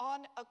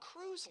on a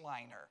cruise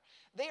liner.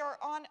 They are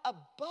on a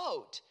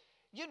boat.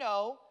 You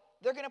know,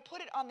 they're going to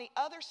put it on the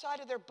other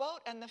side of their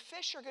boat, and the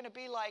fish are going to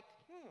be like,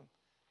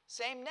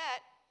 same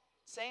net,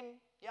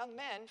 same young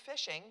men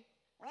fishing.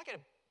 We're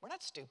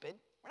not stupid.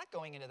 We're not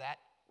going into that,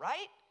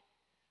 right?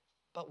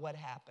 But what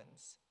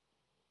happens?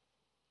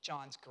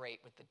 John's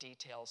great with the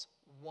details.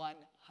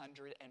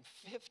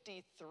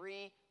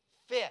 153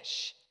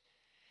 fish.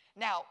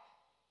 Now,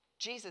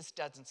 Jesus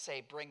doesn't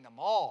say bring them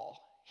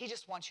all. He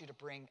just wants you to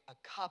bring a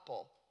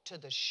couple to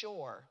the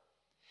shore.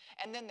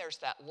 And then there's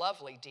that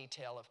lovely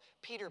detail of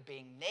Peter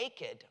being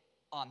naked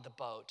on the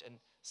boat. And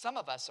some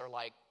of us are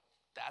like,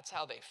 that's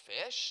how they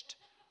fished?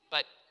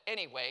 But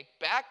anyway,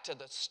 back to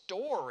the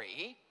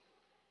story.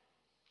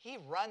 He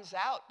runs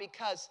out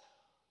because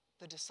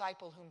the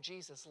disciple whom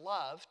Jesus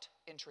loved,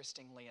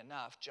 interestingly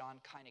enough,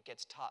 John kind of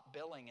gets top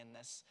billing in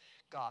this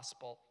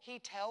gospel. He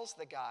tells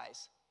the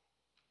guys,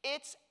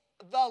 "It's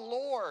the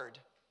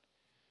Lord."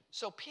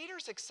 So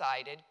Peter's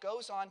excited,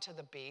 goes on to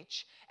the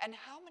beach. And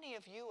how many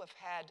of you have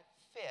had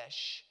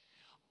fish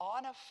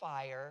on a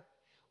fire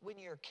when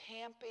you're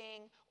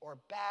camping or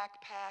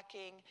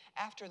backpacking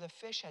after the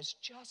fish has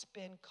just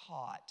been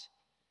caught?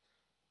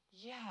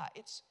 Yeah,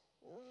 it's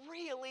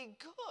really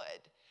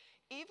good.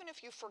 Even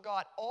if you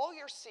forgot all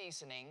your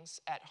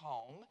seasonings at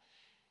home,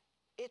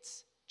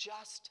 it's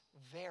just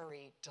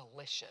very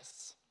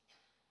delicious.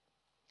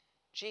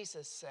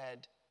 Jesus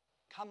said,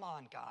 "Come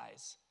on,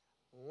 guys,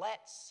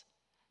 let's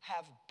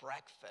have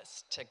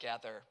breakfast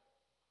together."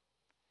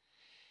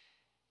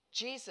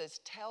 Jesus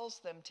tells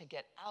them to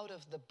get out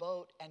of the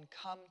boat and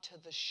come to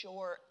the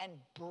shore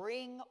and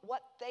bring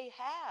what they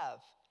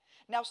have.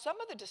 Now,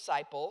 some of the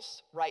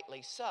disciples,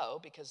 rightly so,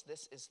 because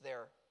this is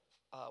their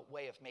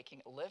way of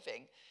making a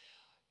living,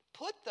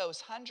 put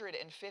those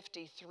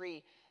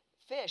 153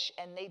 fish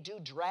and they do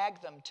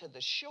drag them to the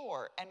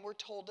shore. And we're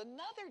told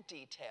another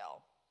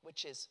detail,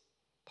 which is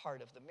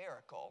part of the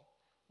miracle.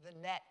 The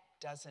net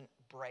doesn't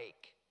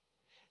break.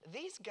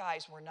 These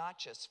guys were not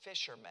just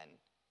fishermen.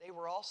 They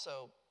were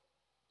also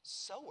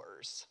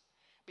sewers,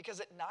 because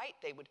at night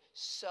they would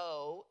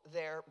sew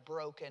their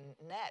broken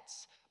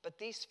nets. But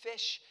these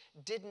fish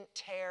didn't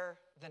tear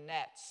the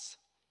nets.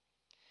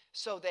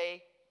 So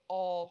they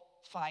all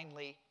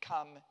finally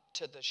come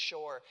to the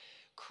shore.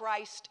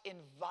 Christ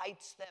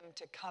invites them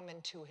to come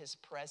into his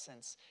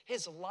presence,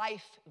 his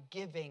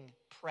life-giving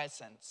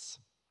presence.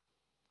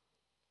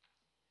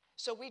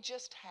 So we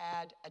just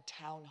had a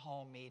town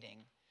hall meeting.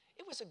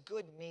 It was a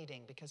good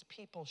meeting because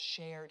people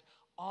shared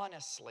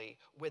honestly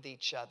with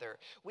each other.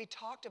 We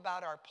talked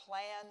about our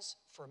plans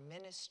for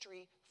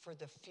ministry for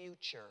the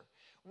future,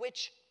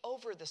 which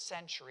over the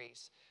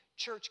centuries,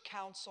 church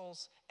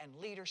councils and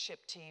leadership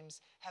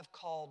teams have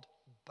called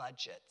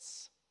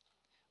budgets.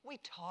 We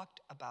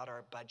talked about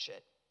our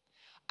budget.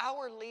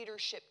 Our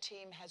leadership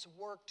team has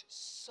worked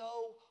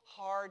so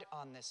hard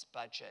on this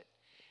budget.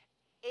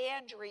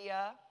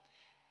 Andrea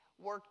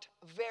worked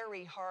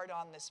very hard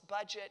on this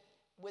budget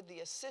with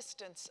the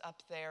assistance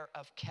up there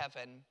of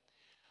Kevin.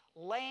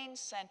 Lane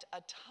sent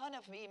a ton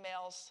of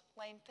emails.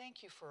 Lane,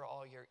 thank you for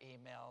all your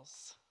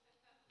emails.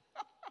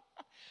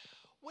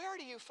 Where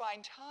do you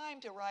find time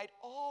to write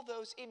all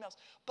those emails?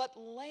 But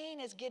Lane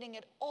is getting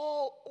it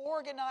all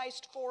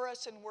organized for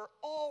us and we're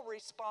all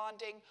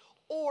responding,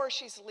 or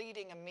she's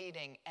leading a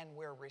meeting and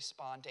we're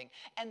responding.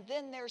 And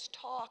then there's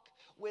talk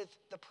with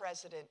the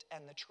president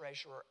and the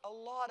treasurer. A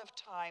lot of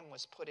time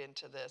was put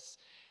into this,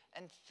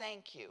 and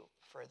thank you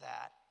for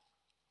that.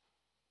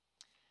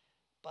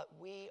 But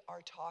we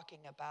are talking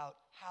about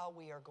how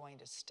we are going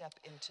to step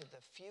into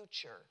the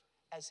future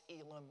as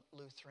Elim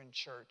Lutheran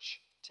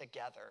Church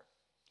together.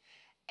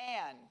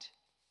 And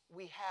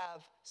we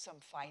have some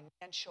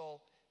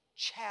financial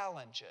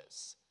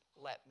challenges,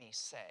 let me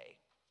say.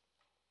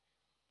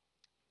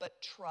 But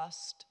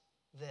trust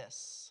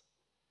this.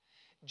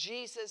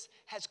 Jesus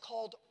has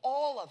called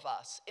all of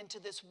us into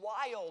this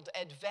wild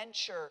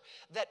adventure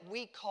that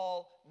we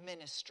call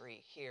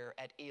ministry here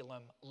at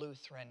Elim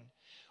Lutheran.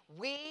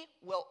 We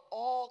will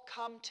all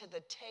come to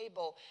the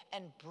table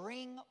and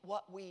bring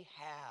what we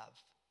have.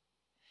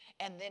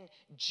 And then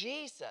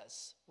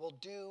Jesus will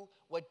do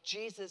what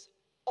Jesus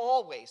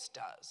always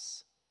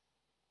does.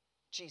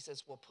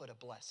 Jesus will put a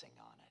blessing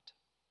on it.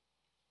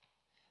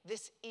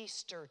 This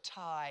Easter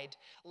tide,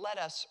 let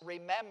us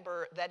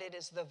remember that it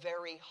is the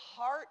very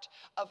heart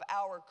of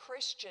our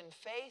Christian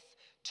faith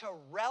to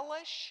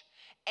relish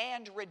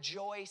and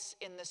rejoice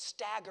in the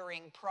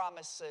staggering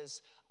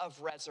promises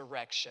of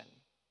resurrection.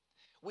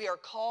 We are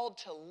called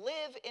to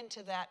live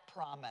into that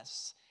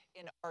promise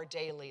in our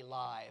daily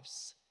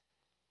lives.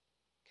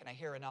 Can I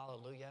hear an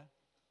hallelujah?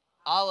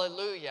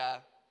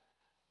 Hallelujah.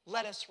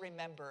 Let us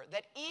remember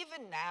that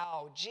even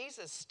now,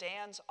 Jesus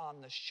stands on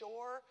the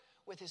shore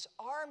with his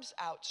arms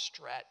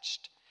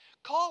outstretched,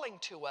 calling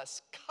to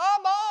us,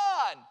 come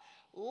on,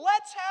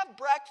 let's have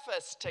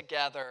breakfast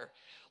together.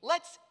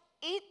 Let's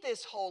eat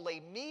this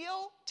holy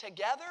meal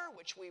together,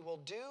 which we will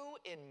do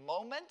in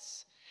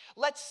moments.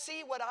 Let's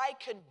see what I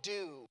can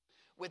do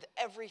with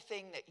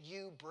everything that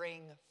you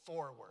bring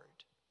forward.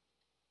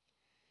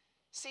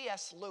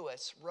 C.S.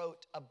 Lewis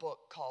wrote a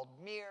book called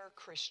Mere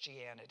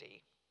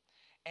Christianity,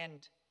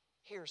 and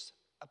here's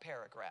a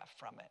paragraph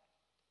from it.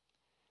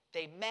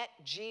 They met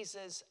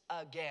Jesus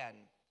again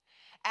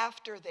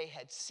after they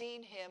had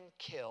seen him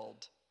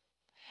killed,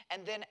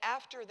 and then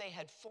after they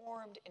had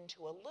formed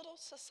into a little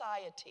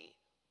society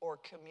or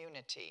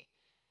community.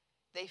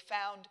 They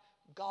found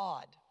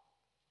God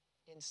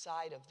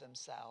inside of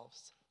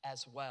themselves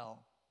as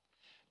well,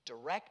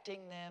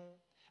 directing them,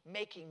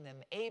 making them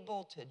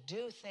able to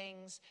do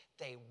things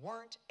they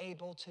weren't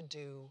able to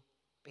do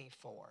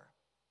before.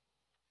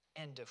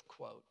 End of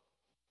quote.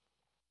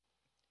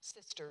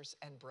 Sisters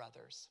and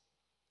brothers,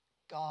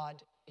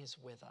 God is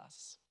with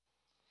us.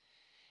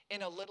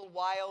 In a little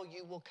while,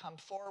 you will come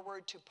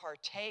forward to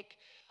partake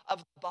of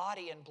the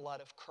body and blood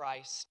of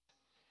Christ.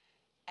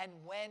 And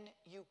when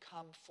you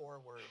come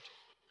forward,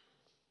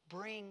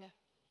 bring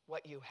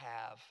what you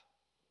have.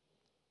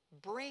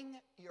 Bring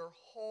your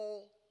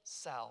whole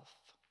self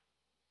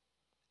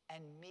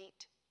and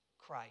meet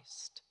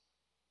Christ.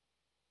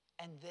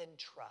 And then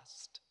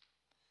trust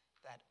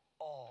that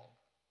all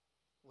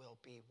will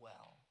be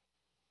well.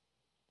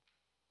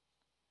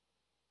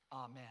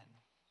 Amen.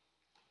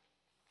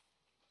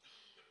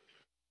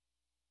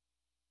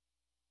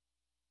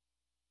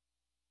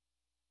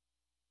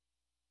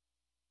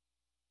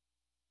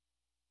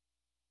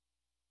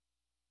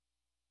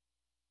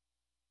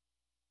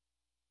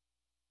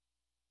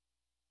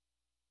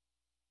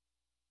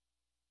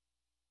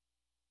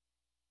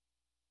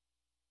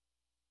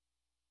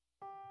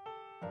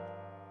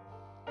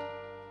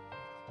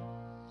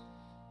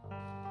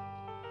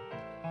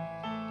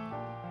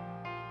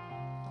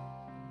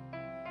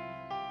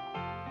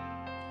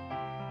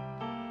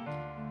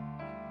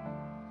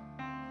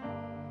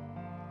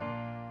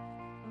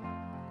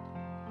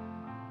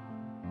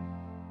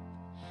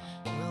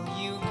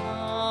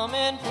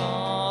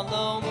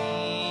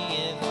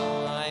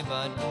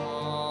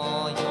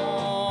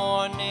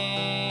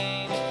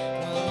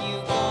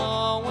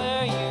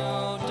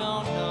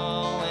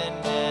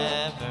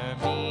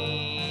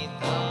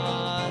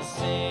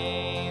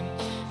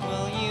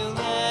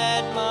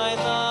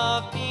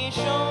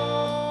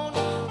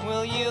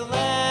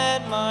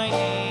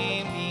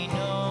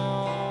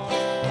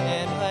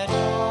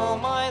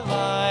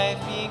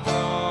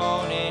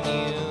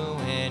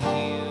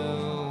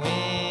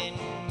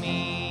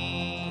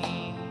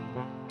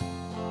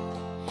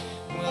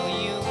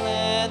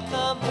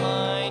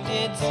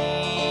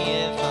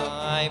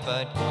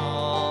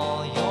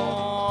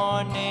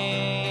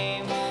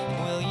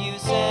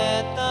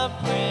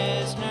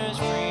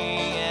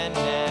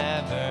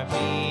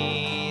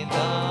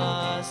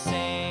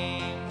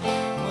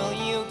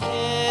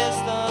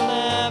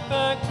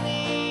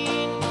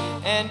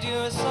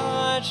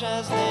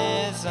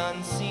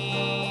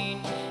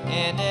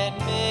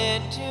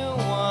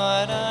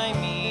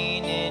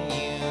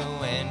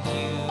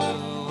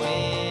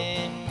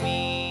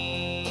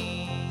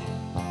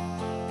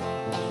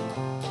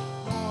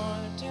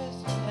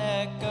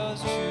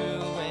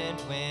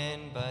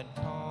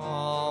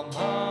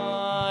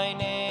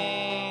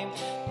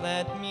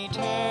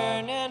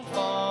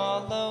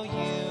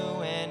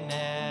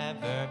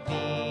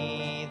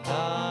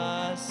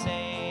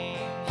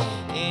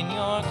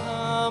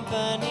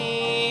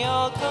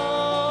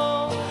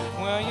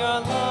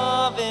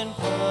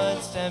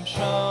 have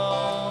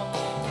shown.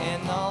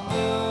 And I'll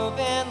move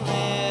and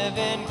live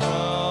and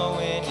grow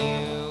in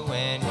you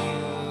and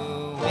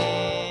you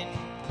in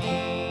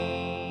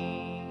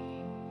me.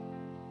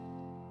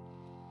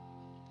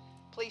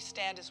 Please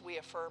stand as we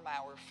affirm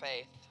our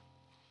faith.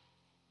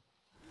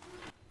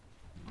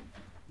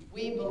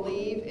 We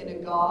believe in a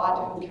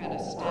God who can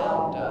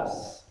astound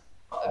us,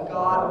 a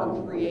God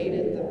who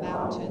created the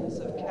mountains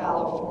of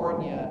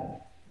California,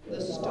 the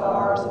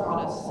stars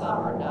on a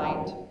summer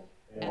night,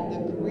 and the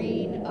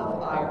green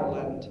of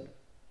Ireland.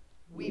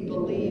 We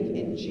believe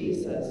in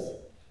Jesus,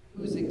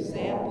 whose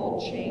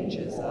example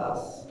changes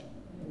us,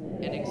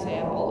 an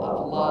example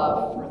of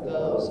love for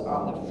those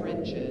on the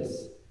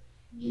fringes,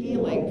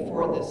 healing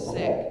for the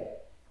sick,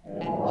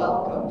 and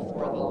welcome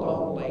for the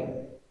lonely.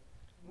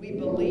 We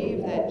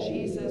believe that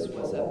Jesus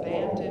was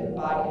abandoned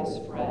by his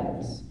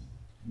friends,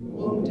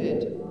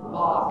 wounded,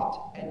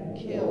 mocked, and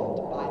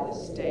killed by the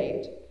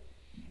state.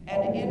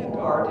 And in a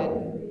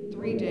garden,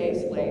 3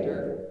 days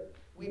later,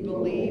 we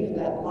believe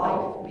that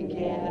life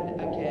began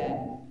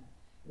again.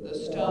 The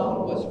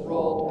stone was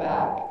rolled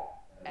back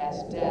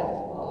as death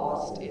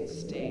lost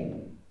its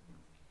sting.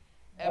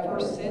 Ever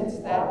since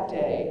that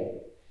day,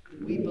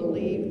 we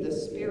believe the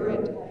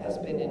Spirit has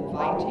been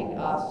inviting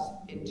us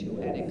into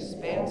an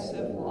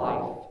expansive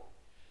life,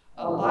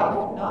 a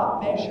life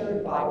not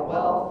measured by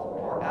wealth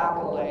or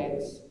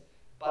accolades,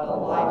 but a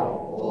life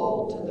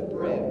full to the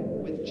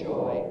brim with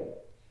joy,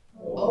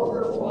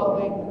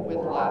 overflowing with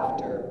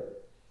laughter,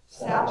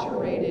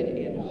 saturated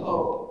in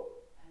hope,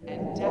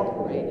 and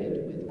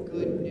decorated with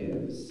good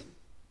news.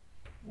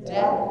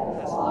 Death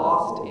has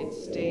lost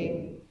its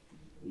sting.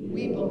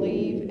 We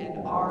believe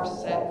and are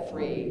set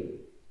free.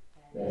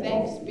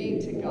 Thanks be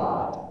to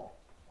God.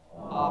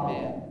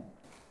 Amen.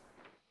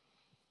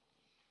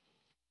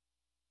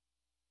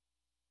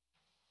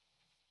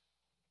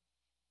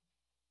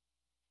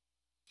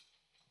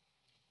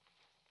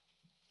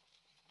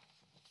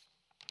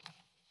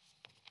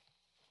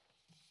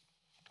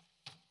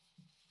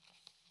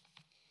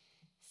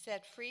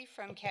 Set free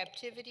from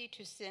captivity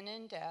to sin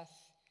and death,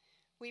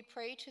 we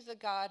pray to the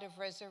God of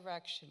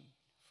resurrection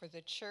for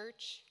the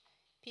church,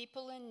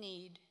 people in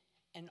need,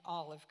 and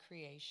all of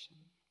creation.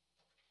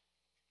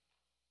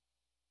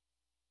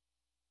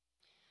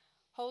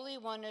 Holy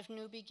One of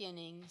new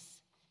beginnings,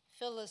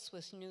 fill us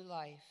with new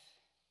life.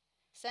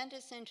 Send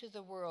us into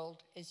the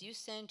world as you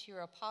sent your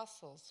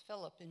apostles,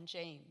 Philip and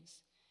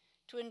James,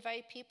 to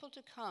invite people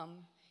to come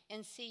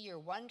and see your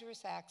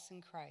wondrous acts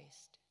in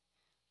Christ.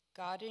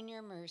 God, in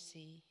your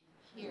mercy,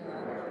 hear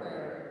our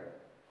prayer.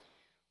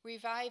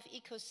 Revive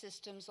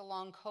ecosystems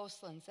along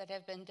coastlands that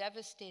have been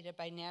devastated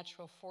by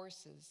natural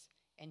forces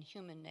and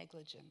human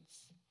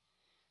negligence.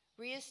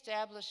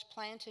 Reestablish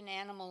plant and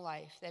animal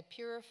life that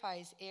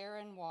purifies air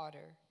and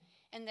water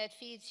and that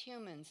feeds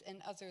humans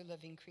and other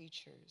living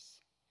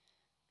creatures.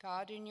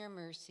 God, in your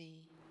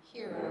mercy,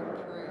 hear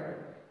our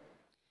prayer.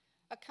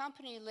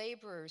 Accompany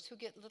laborers who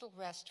get little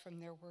rest from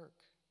their work.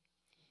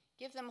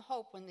 Give them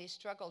hope when they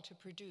struggle to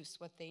produce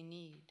what they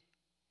need.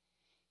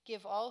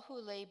 Give all who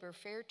labor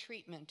fair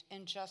treatment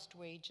and just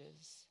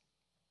wages.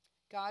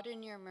 God,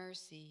 in your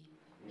mercy,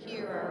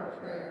 hear our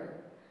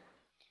prayer.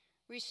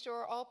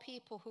 Restore all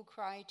people who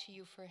cry to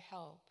you for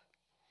help,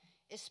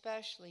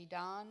 especially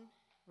Don,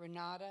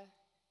 Renata,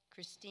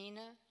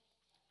 Christina,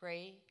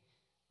 Ray,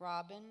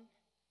 Robin,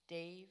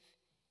 Dave,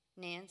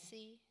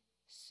 Nancy,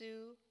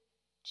 Sue,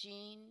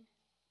 Jean,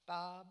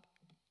 Bob,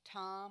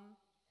 Tom,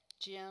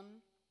 Jim,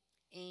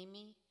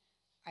 Amy,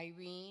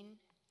 Irene,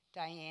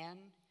 Diane,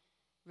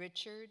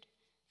 Richard,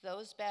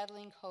 those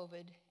battling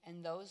COVID,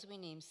 and those we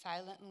name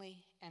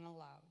silently and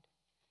aloud.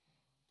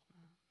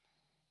 Mom,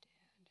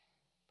 Dad,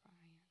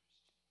 Brian,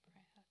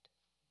 Brad.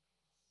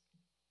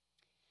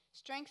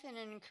 Strengthen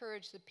and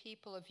encourage the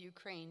people of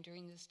Ukraine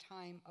during this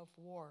time of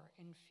war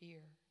and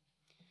fear.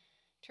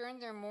 Turn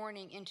their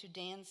mourning into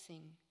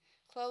dancing,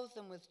 clothe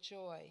them with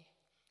joy,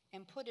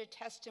 and put a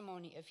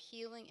testimony of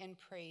healing and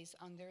praise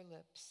on their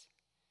lips.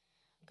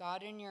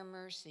 God, in your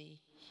mercy,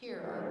 hear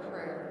our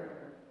prayer.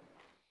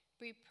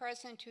 Be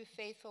present to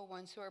faithful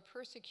ones who are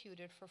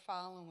persecuted for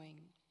following.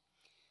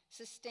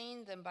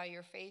 Sustain them by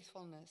your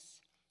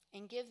faithfulness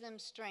and give them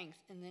strength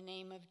in the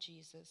name of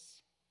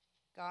Jesus.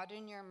 God,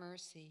 in your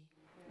mercy,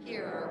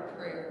 hear our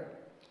prayer.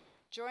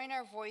 Join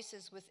our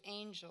voices with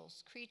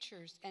angels,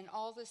 creatures, and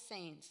all the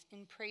saints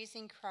in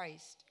praising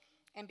Christ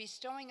and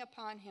bestowing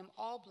upon him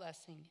all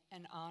blessing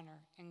and honor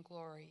and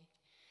glory.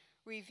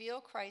 Reveal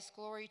Christ's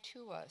glory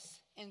to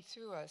us and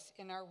through us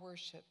in our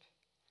worship.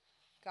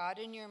 God,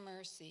 in your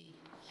mercy,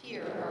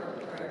 hear our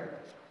prayer.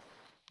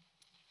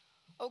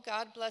 Oh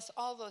God, bless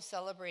all those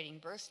celebrating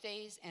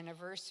birthdays,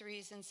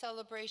 anniversaries, and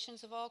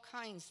celebrations of all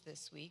kinds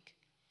this week.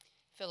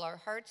 Fill our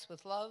hearts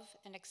with love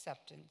and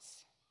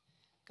acceptance.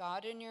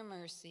 God, in your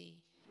mercy,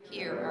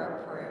 hear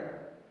our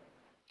prayer.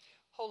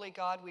 Holy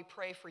God, we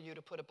pray for you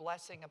to put a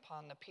blessing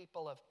upon the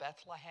people of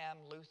Bethlehem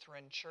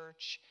Lutheran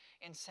Church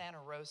in Santa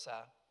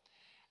Rosa.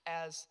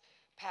 As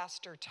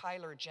Pastor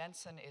Tyler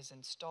Jensen is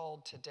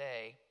installed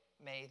today,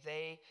 may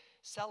they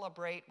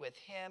celebrate with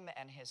him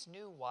and his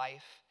new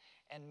wife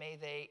and may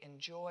they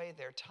enjoy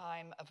their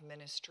time of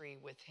ministry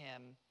with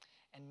him,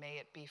 and may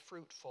it be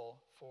fruitful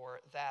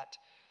for that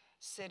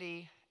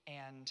city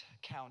and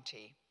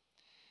county.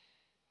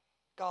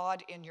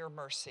 God, in your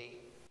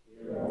mercy,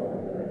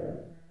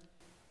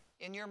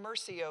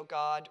 O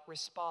God,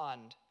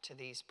 respond to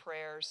these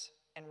prayers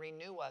and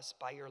renew us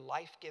by your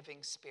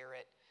life-giving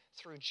Spirit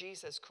through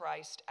Jesus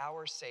Christ,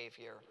 our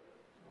Savior.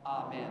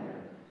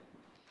 Amen.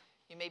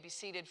 You may be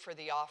seated for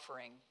the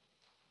offering.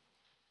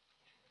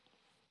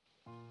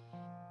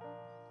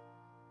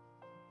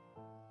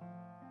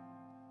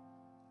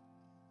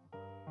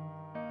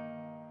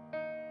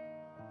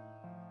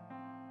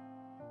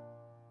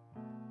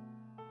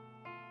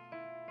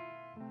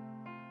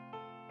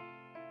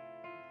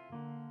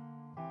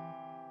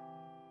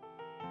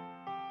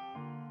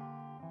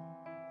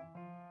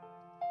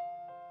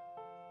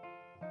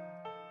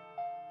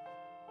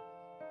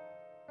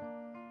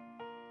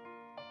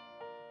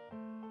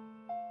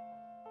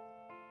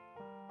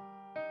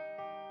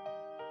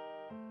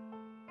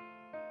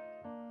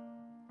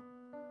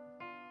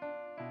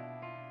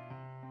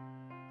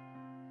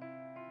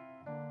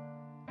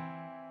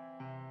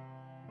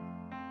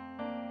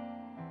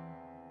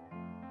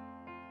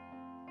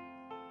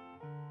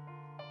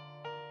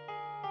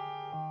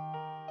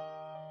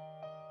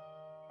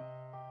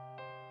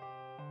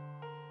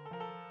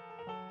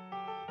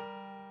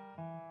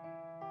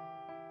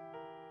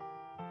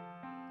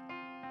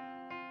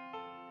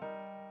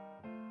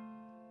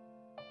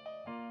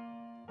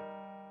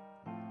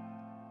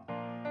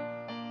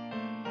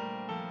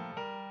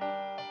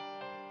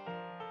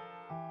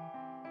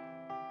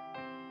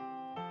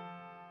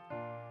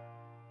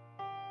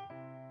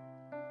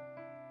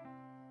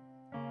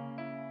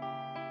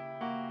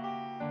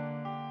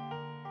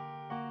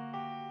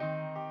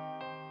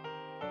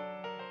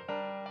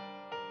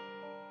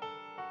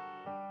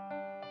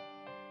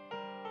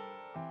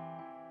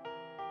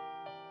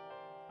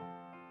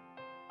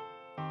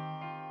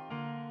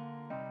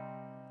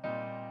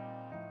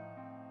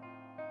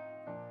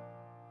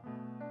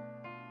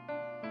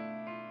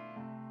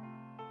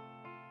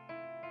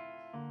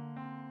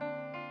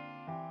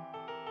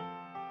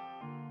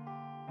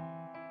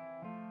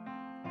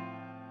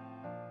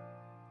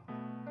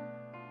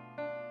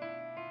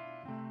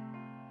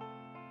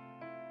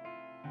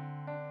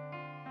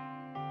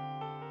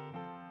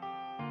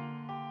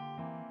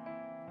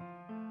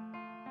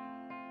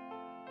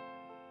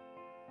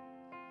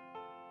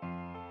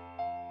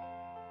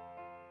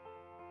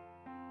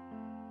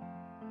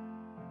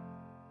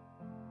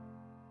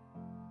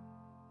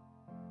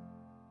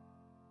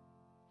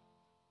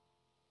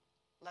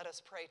 Let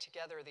us pray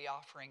together the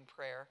offering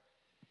prayer.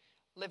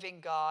 Living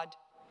God,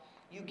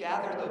 you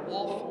gather the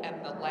wolf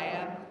and the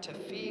lamb to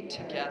feed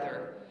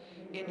together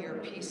in your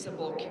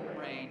peaceable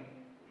reign,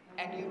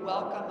 and you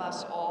welcome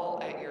us all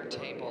at your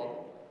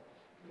table.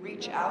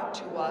 Reach out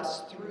to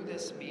us through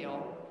this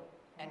meal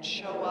and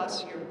show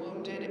us your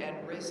wounded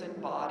and risen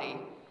body,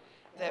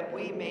 that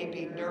we may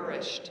be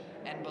nourished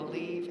and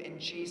believe in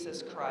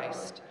Jesus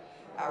Christ,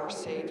 our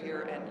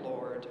Savior and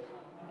Lord.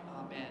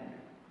 Amen.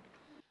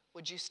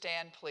 Would you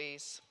stand,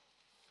 please?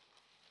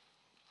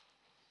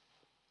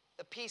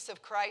 The peace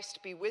of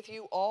Christ be with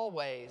you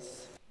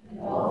always.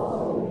 And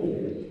also with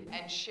you.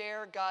 And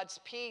share God's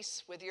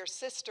peace with your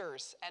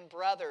sisters and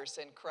brothers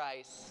in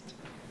Christ.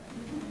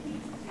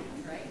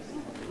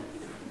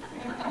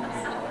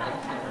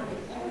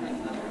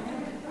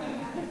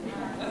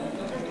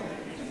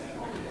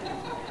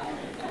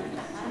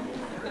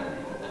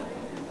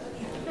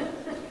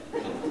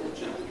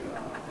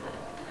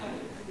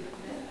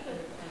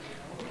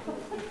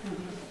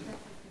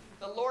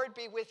 The Lord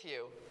be with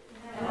you.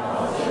 And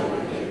also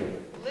with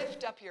you.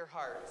 Lift up your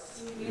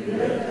hearts. We lift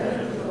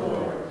them to the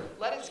Lord.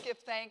 Let us give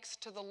thanks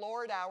to the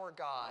Lord our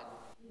God.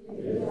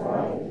 It is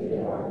right to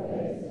give our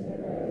thanks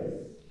and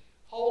praise.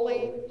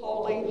 Holy,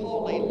 holy,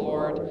 holy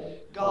Lord,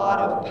 God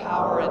of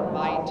power and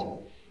might,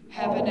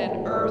 heaven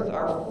and earth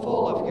are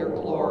full of your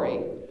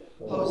glory.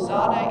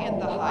 Hosanna in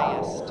the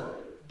highest.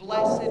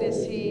 Blessed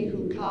is he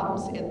who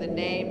comes in the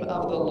name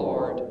of the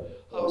Lord.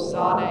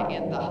 Hosanna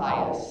in the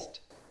highest.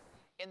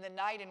 In the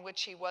night in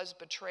which he was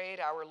betrayed,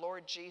 our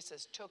Lord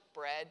Jesus took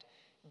bread,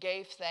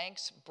 gave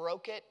thanks,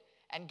 broke it,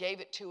 and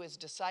gave it to his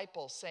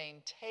disciples,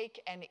 saying,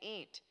 "Take and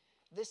eat.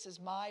 This is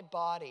my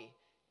body,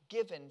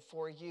 given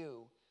for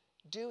you.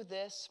 Do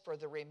this for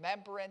the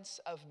remembrance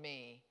of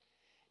me."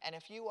 And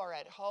if you are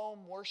at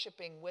home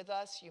worshiping with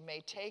us, you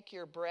may take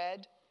your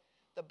bread,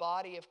 the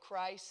body of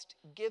Christ,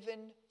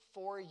 given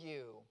for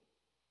you.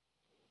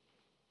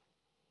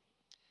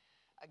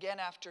 Again,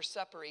 after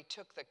supper, he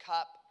took the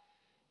cup,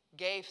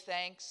 gave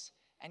thanks,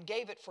 and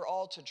gave it for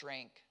all to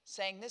drink,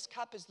 saying, "This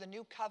cup is the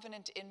new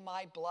covenant in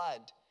my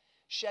blood,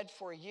 shed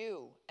for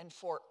you and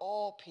for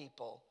all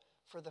people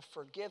for the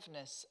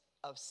forgiveness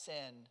of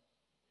sin.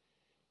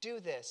 Do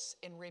this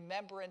in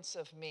remembrance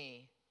of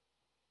me."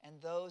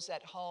 And those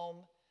at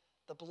home,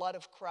 the blood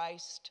of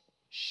Christ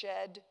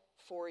shed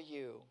for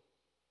you.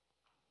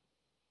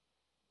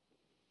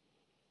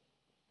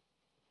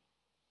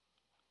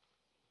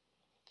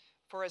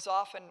 For as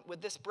often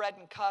with this bread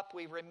and cup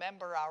we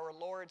remember our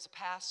Lord's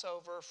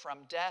Passover from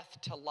death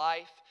to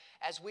life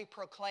as we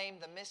proclaim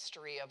the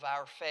mystery of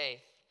our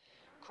faith.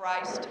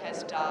 Christ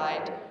has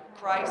died,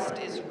 Christ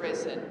is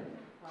risen,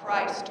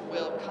 Christ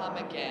will come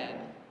again.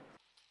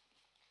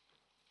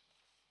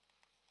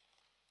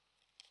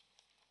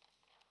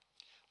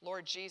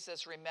 Lord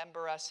Jesus,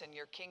 remember us in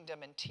your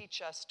kingdom and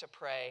teach us to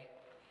pray.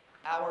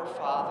 Our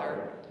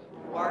Father,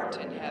 who art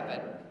in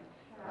heaven,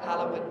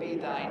 hallowed be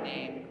thy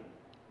name.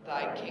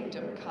 Thy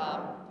kingdom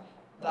come,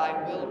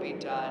 thy will be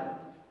done,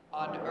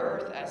 on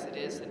earth as it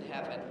is in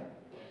heaven.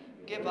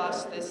 Give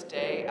us this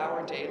day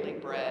our daily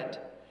bread,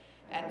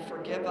 and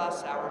forgive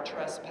us our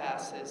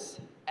trespasses,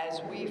 as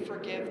we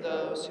forgive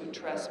those who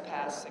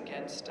trespass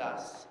against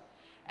us.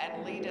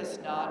 And lead us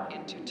not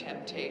into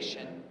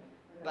temptation,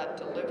 but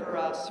deliver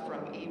us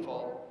from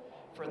evil.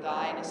 For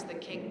thine is the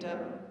kingdom,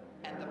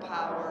 and the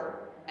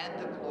power, and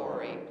the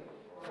glory,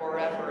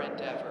 forever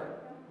and ever.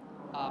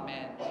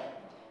 Amen.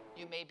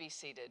 You may be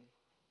seated.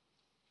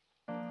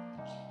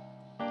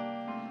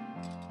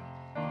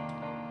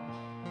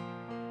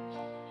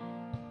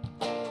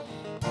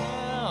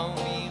 Now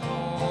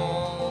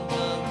behold the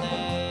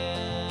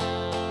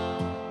Lamb,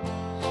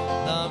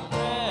 the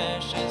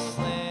precious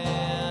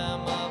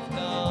Lamb of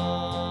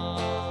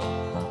God,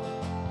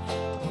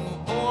 who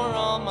bore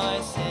all my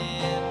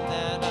sin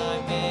that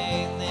I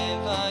may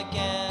live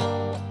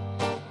again.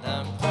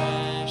 The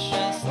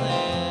precious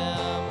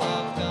Lamb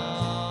of God.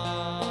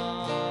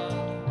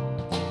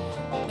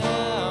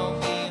 Now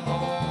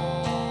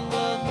behold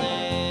the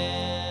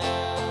Lamb,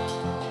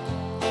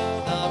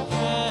 the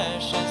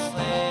precious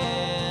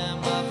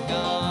Lamb of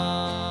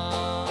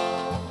God,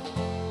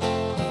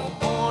 who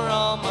bore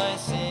all my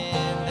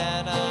sin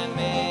that I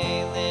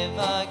may live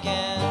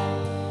again.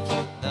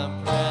 The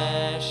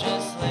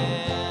precious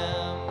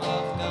Lamb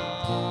of God.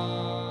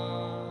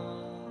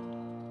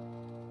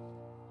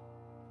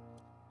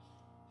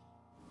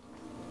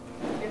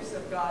 Gifts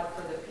of God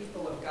for the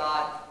people of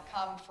God.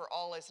 Come, for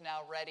all is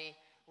now ready.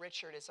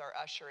 Richard is our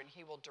usher, and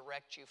he will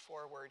direct you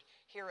forward.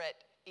 Here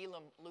at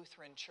Elam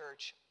Lutheran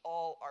Church,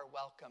 all are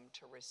welcome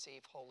to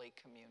receive Holy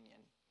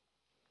Communion.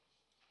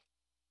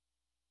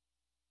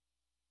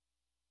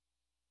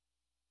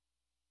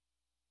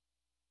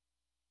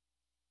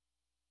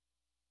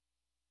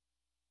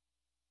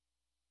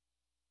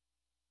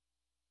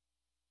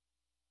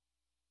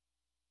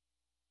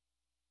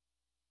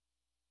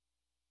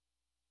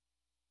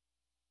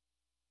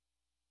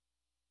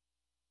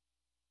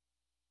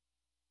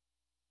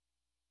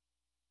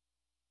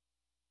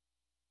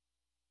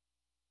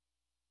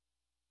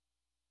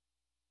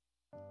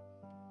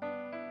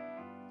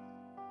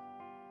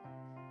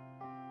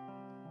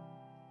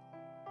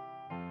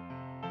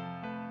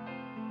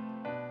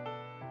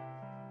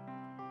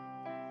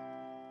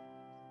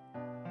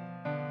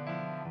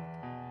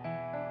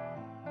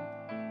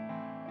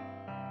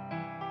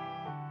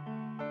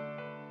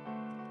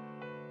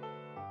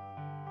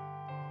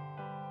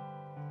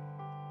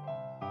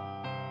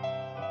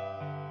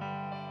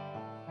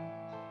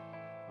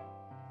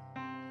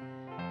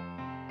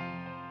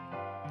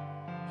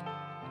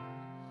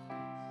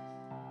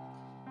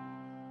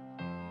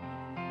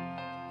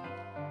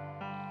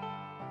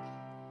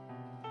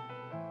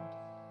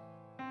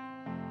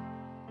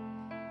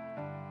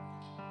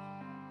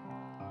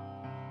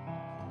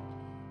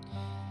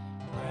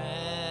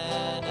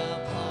 Bread of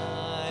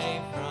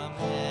life from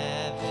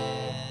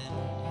heaven,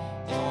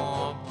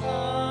 your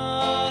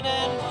blood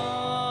and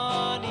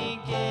body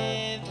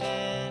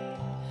given.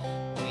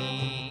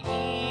 We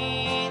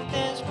eat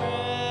this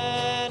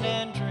bread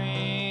and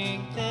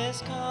drink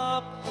this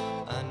cup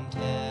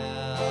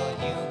until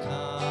you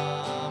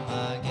come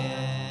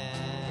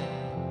again.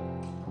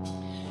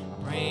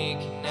 Break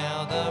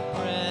now the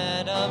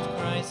bread of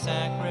Christ's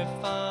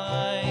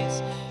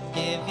sacrifice,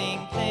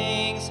 giving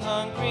thanks,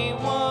 hungry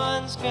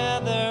ones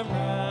gather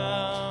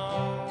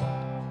round.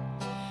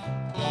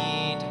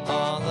 Eat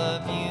all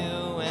of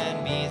you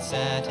and be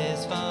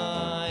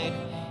satisfied.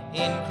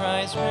 In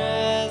Christ's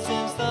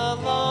presence the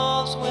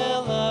loaves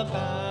will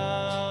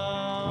abound.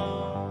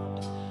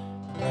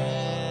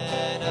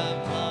 Bread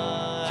of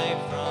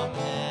life from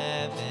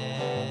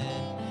heaven,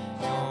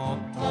 your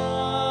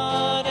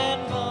blood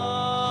and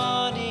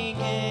body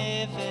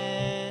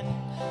given.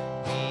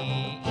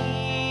 We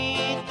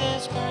eat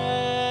this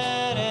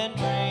bread and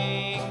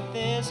drink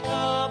this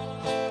cup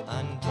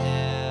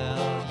until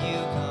you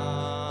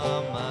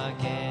come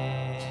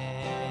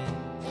again.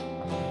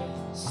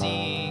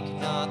 Seek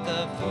not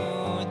the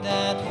food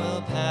that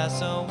will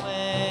pass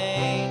away,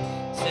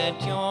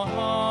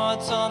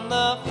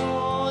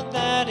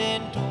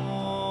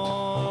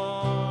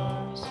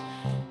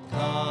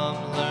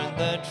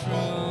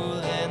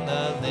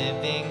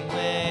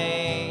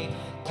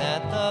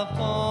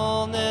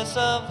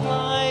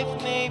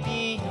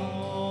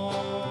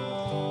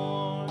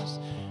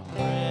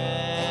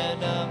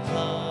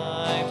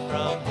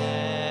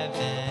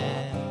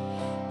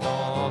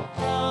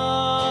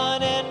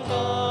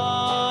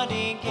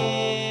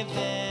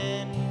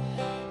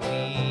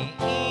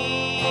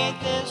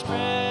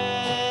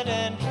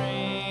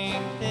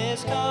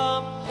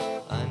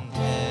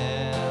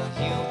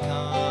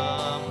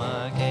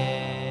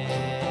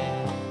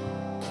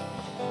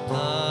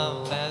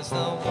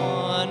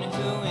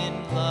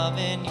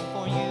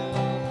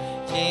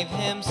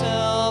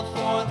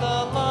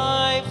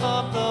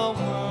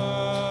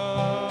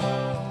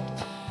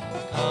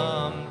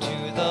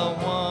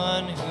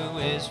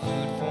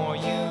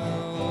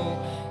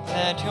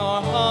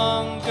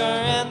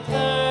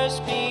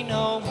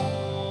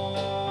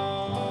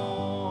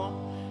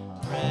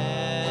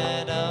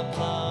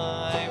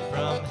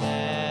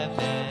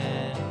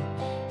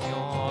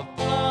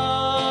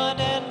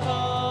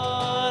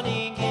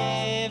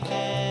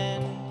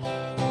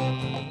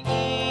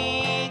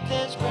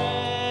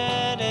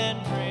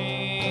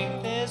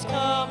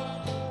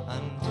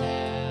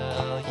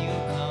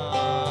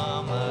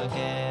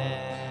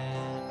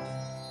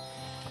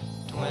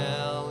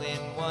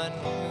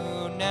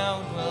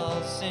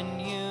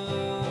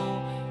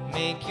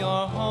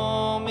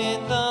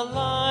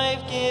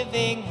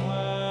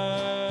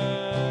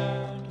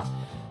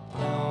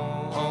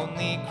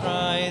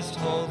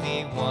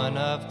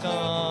 of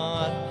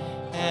God,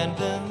 and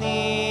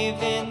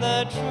believe in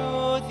the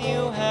truth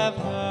you have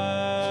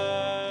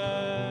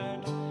heard.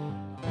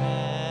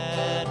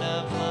 Bread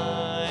of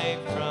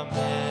life from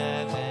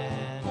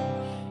heaven,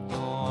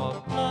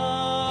 your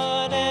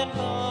blood and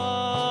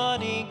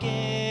body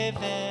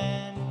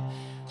given.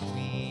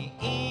 We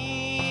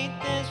eat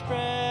this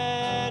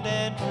bread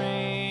and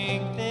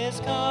drink this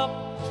cup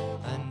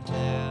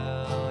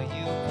until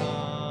you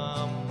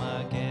come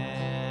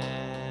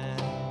again.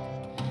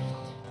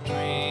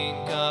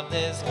 Drink of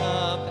this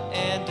cup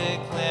and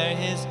declare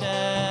his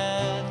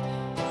death.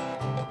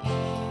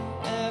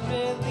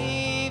 Ever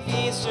leave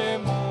Easter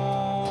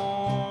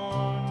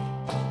morn.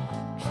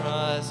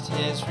 Trust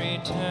his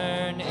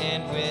return,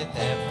 and with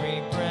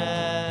every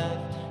breath,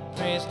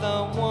 praise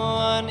the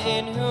one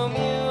in whom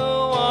you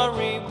are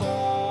reborn.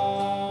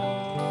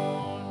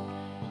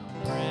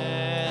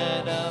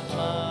 Bread of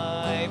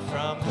life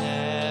from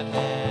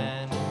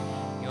heaven,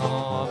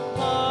 your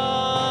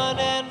blood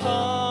and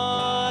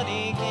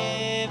body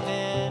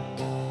given.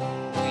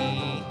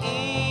 We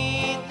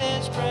eat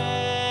this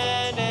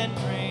bread and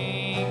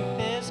drink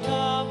this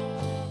cup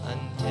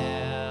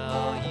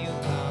until you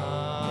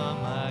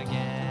come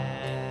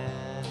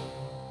again.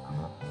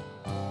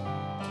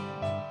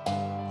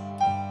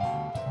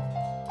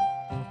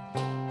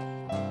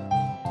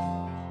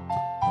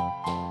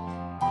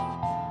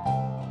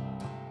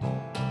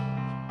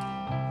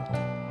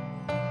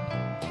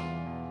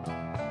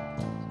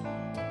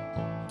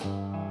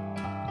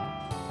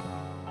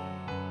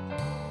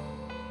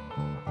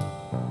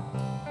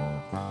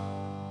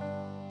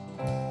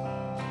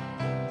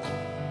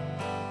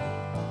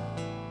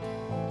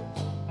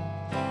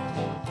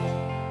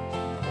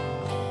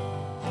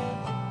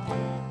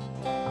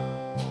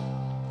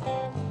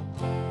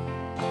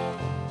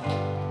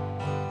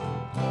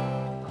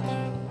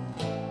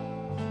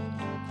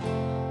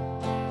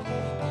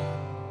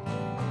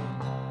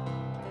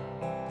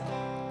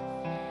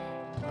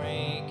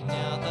 Break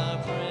now the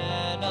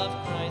bread of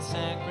Christ's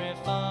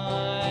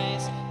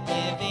sacrifice,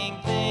 giving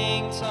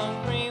thanks,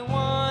 hungry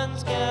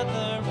ones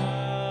gather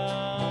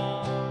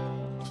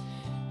round.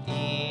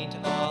 Eat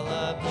all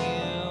of you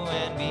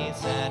and be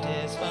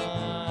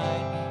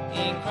satisfied.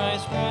 In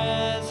Christ's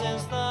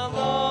presence the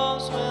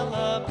loaves will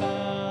abound.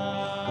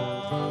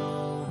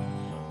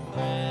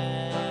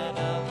 Bread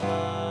of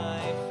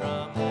life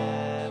from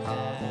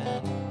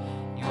heaven,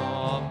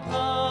 your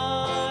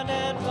blood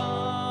and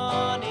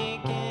body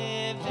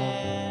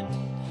given.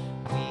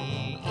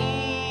 We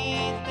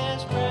eat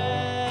this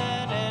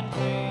bread and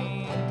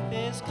drink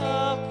this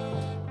cup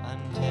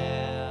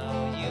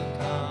until you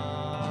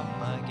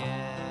come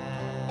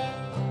again.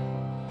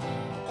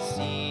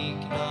 Seek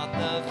not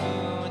the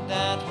food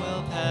that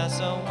will pass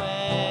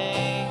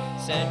away.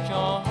 Set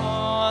your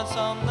hearts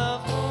on the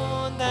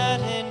food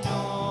that endures.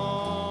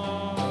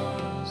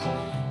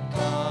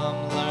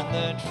 Come learn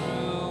the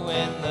true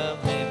and the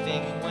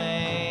living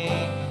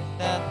way,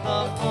 that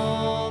the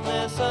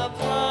fullness of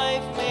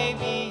life may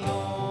be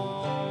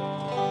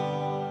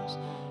yours.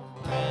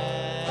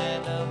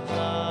 Bread of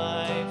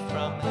life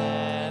from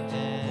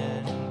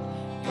heaven,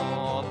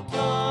 your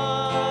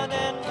blood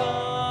and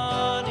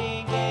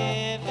body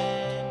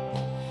given.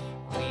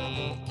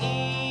 We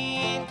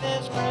eat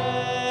this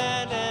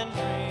bread and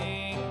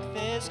drink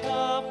this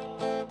cup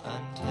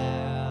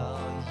until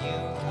you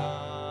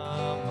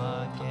come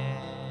again.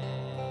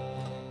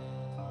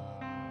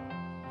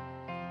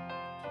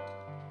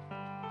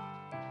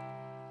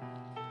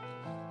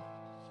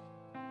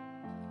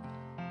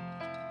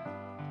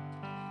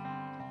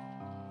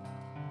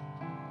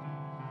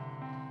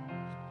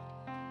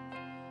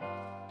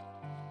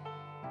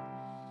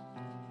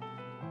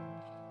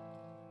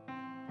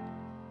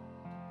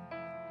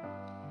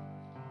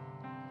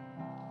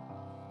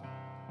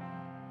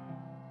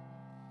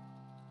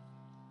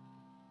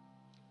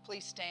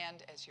 Please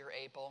stand as you're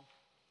able.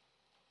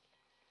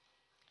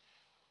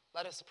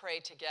 Let us pray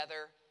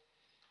together.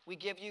 We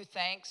give you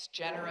thanks,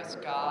 generous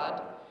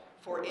God,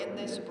 for in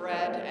this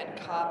bread and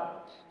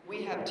cup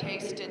we have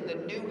tasted the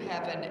new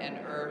heaven and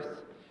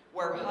earth,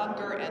 where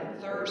hunger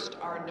and thirst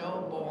are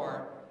no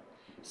more.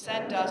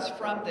 Send us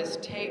from this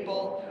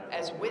table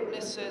as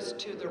witnesses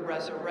to the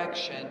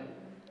resurrection,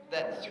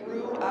 that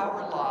through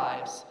our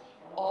lives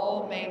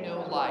all may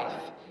know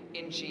life.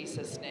 In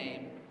Jesus'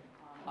 name,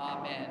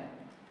 amen.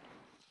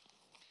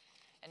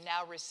 And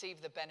now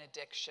receive the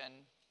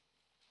benediction.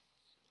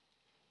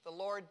 The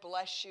Lord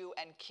bless you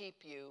and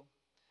keep you.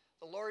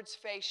 The Lord's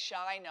face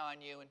shine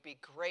on you and be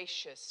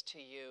gracious to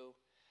you.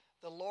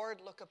 The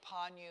Lord look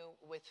upon you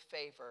with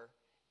favor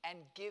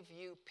and give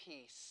you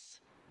peace.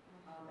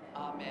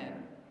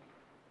 Amen.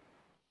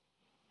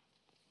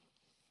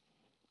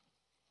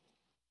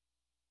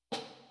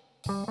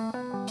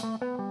 Amen.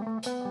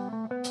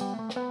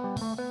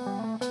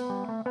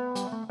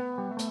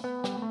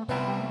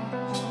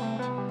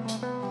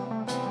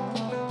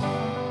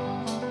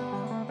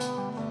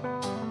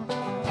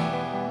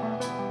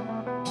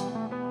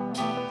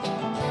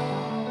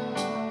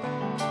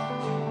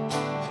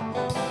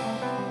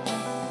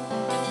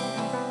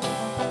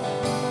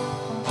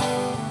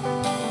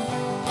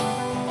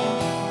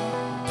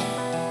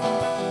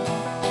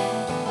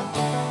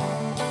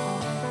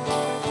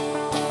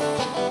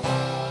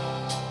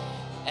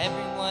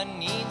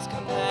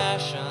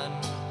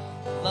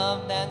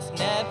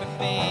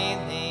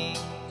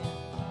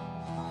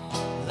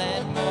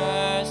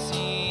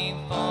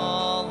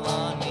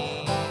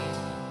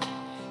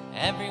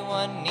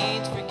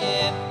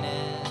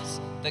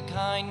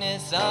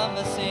 kindness of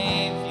a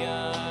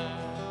Savior,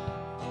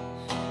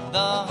 the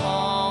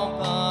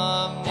hope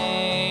of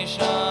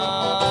nations.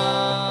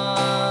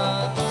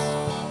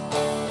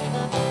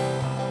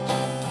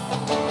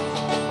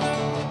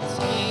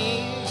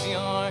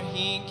 Savior,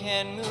 he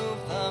can move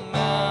the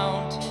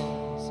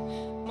mountains.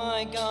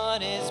 My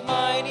God is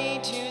mighty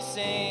to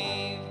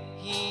save.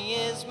 He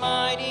is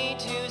mighty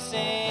to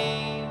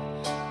save.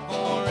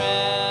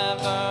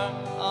 Forever,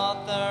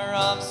 author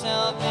of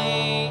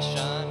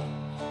salvation.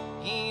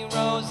 He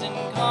rose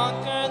and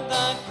conquered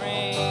the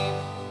grave.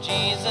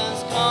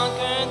 Jesus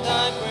conquered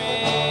the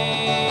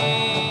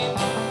grave.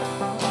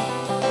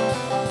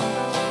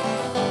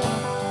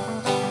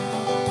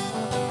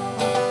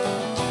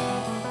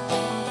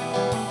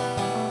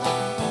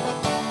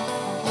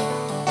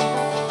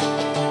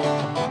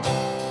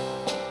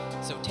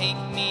 So take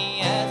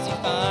me as you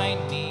find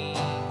me,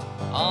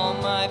 all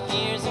my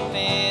fears and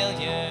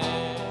failures.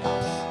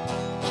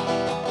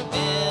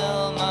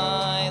 Fill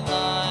my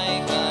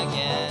life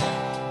again.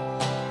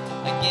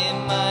 I give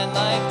my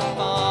life to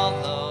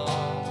follow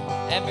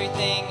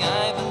everything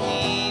I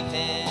believe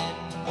in.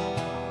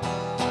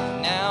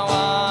 Now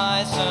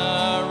I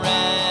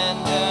surrender.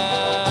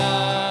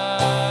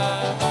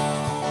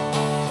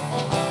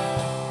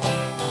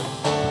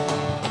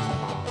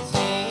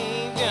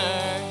 Savior,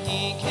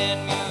 he can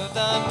move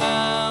the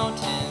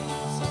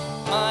mountains.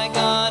 My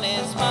God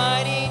is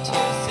mighty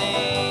to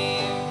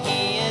save.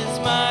 He is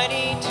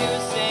mighty to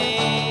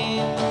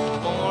save.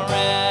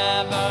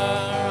 Forever,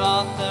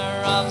 author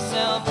of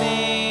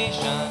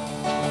salvation.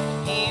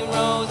 He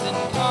rose and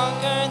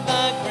conquered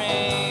the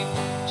grave.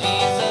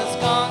 Jesus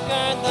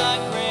conquered the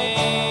grave.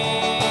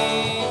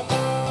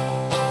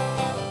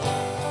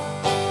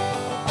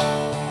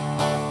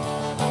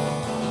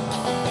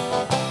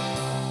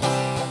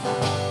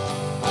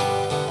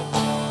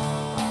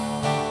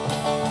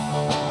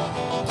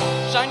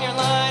 Shine your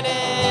light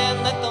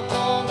and let the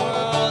whole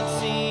world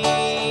see.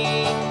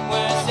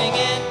 We're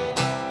singing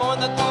for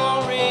the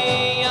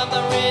glory of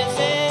the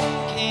risen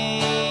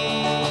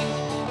King.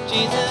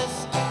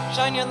 Jesus,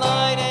 shine your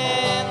light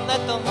and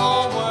let the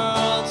whole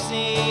world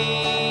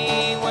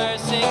see. We're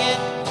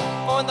singing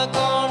for the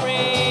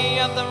glory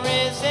of the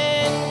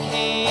risen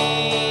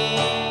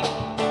King.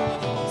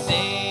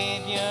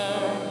 Savior,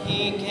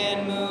 he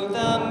can move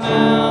the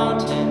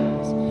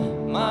mountains.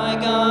 My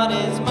God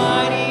is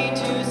mighty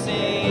to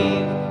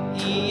save.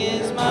 He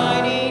is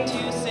mighty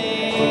to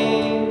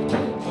save.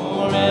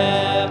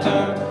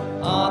 Forever,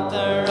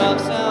 author of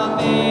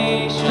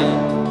salvation.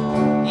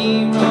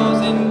 He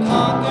rose and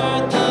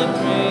conquered the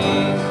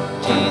grave.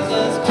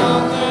 Jesus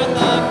conquered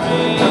the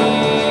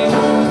grave.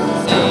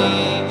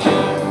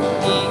 Savior,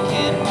 he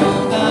can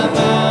move the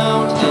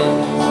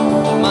mountains.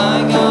 My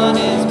God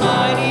is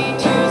mighty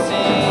to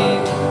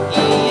save.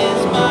 He is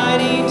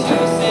mighty to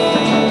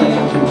save.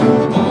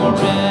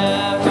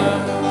 Forever,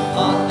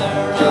 author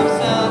of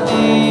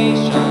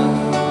salvation.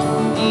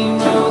 He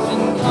rose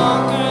and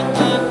conquered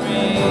the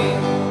grave.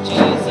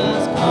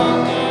 Jesus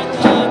conquered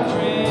the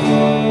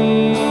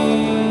grave.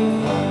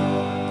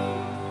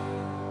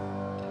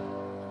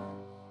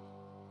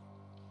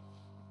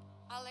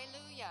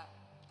 Alleluia.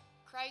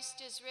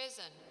 Christ is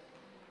risen.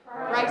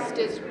 Christ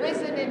is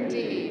risen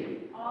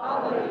indeed.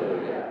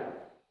 Hallelujah.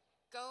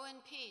 Go in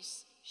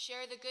peace.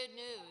 Share the good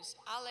news.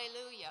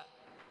 Alleluia.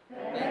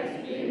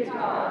 Thanks be to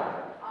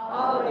God.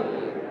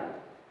 Hallelujah.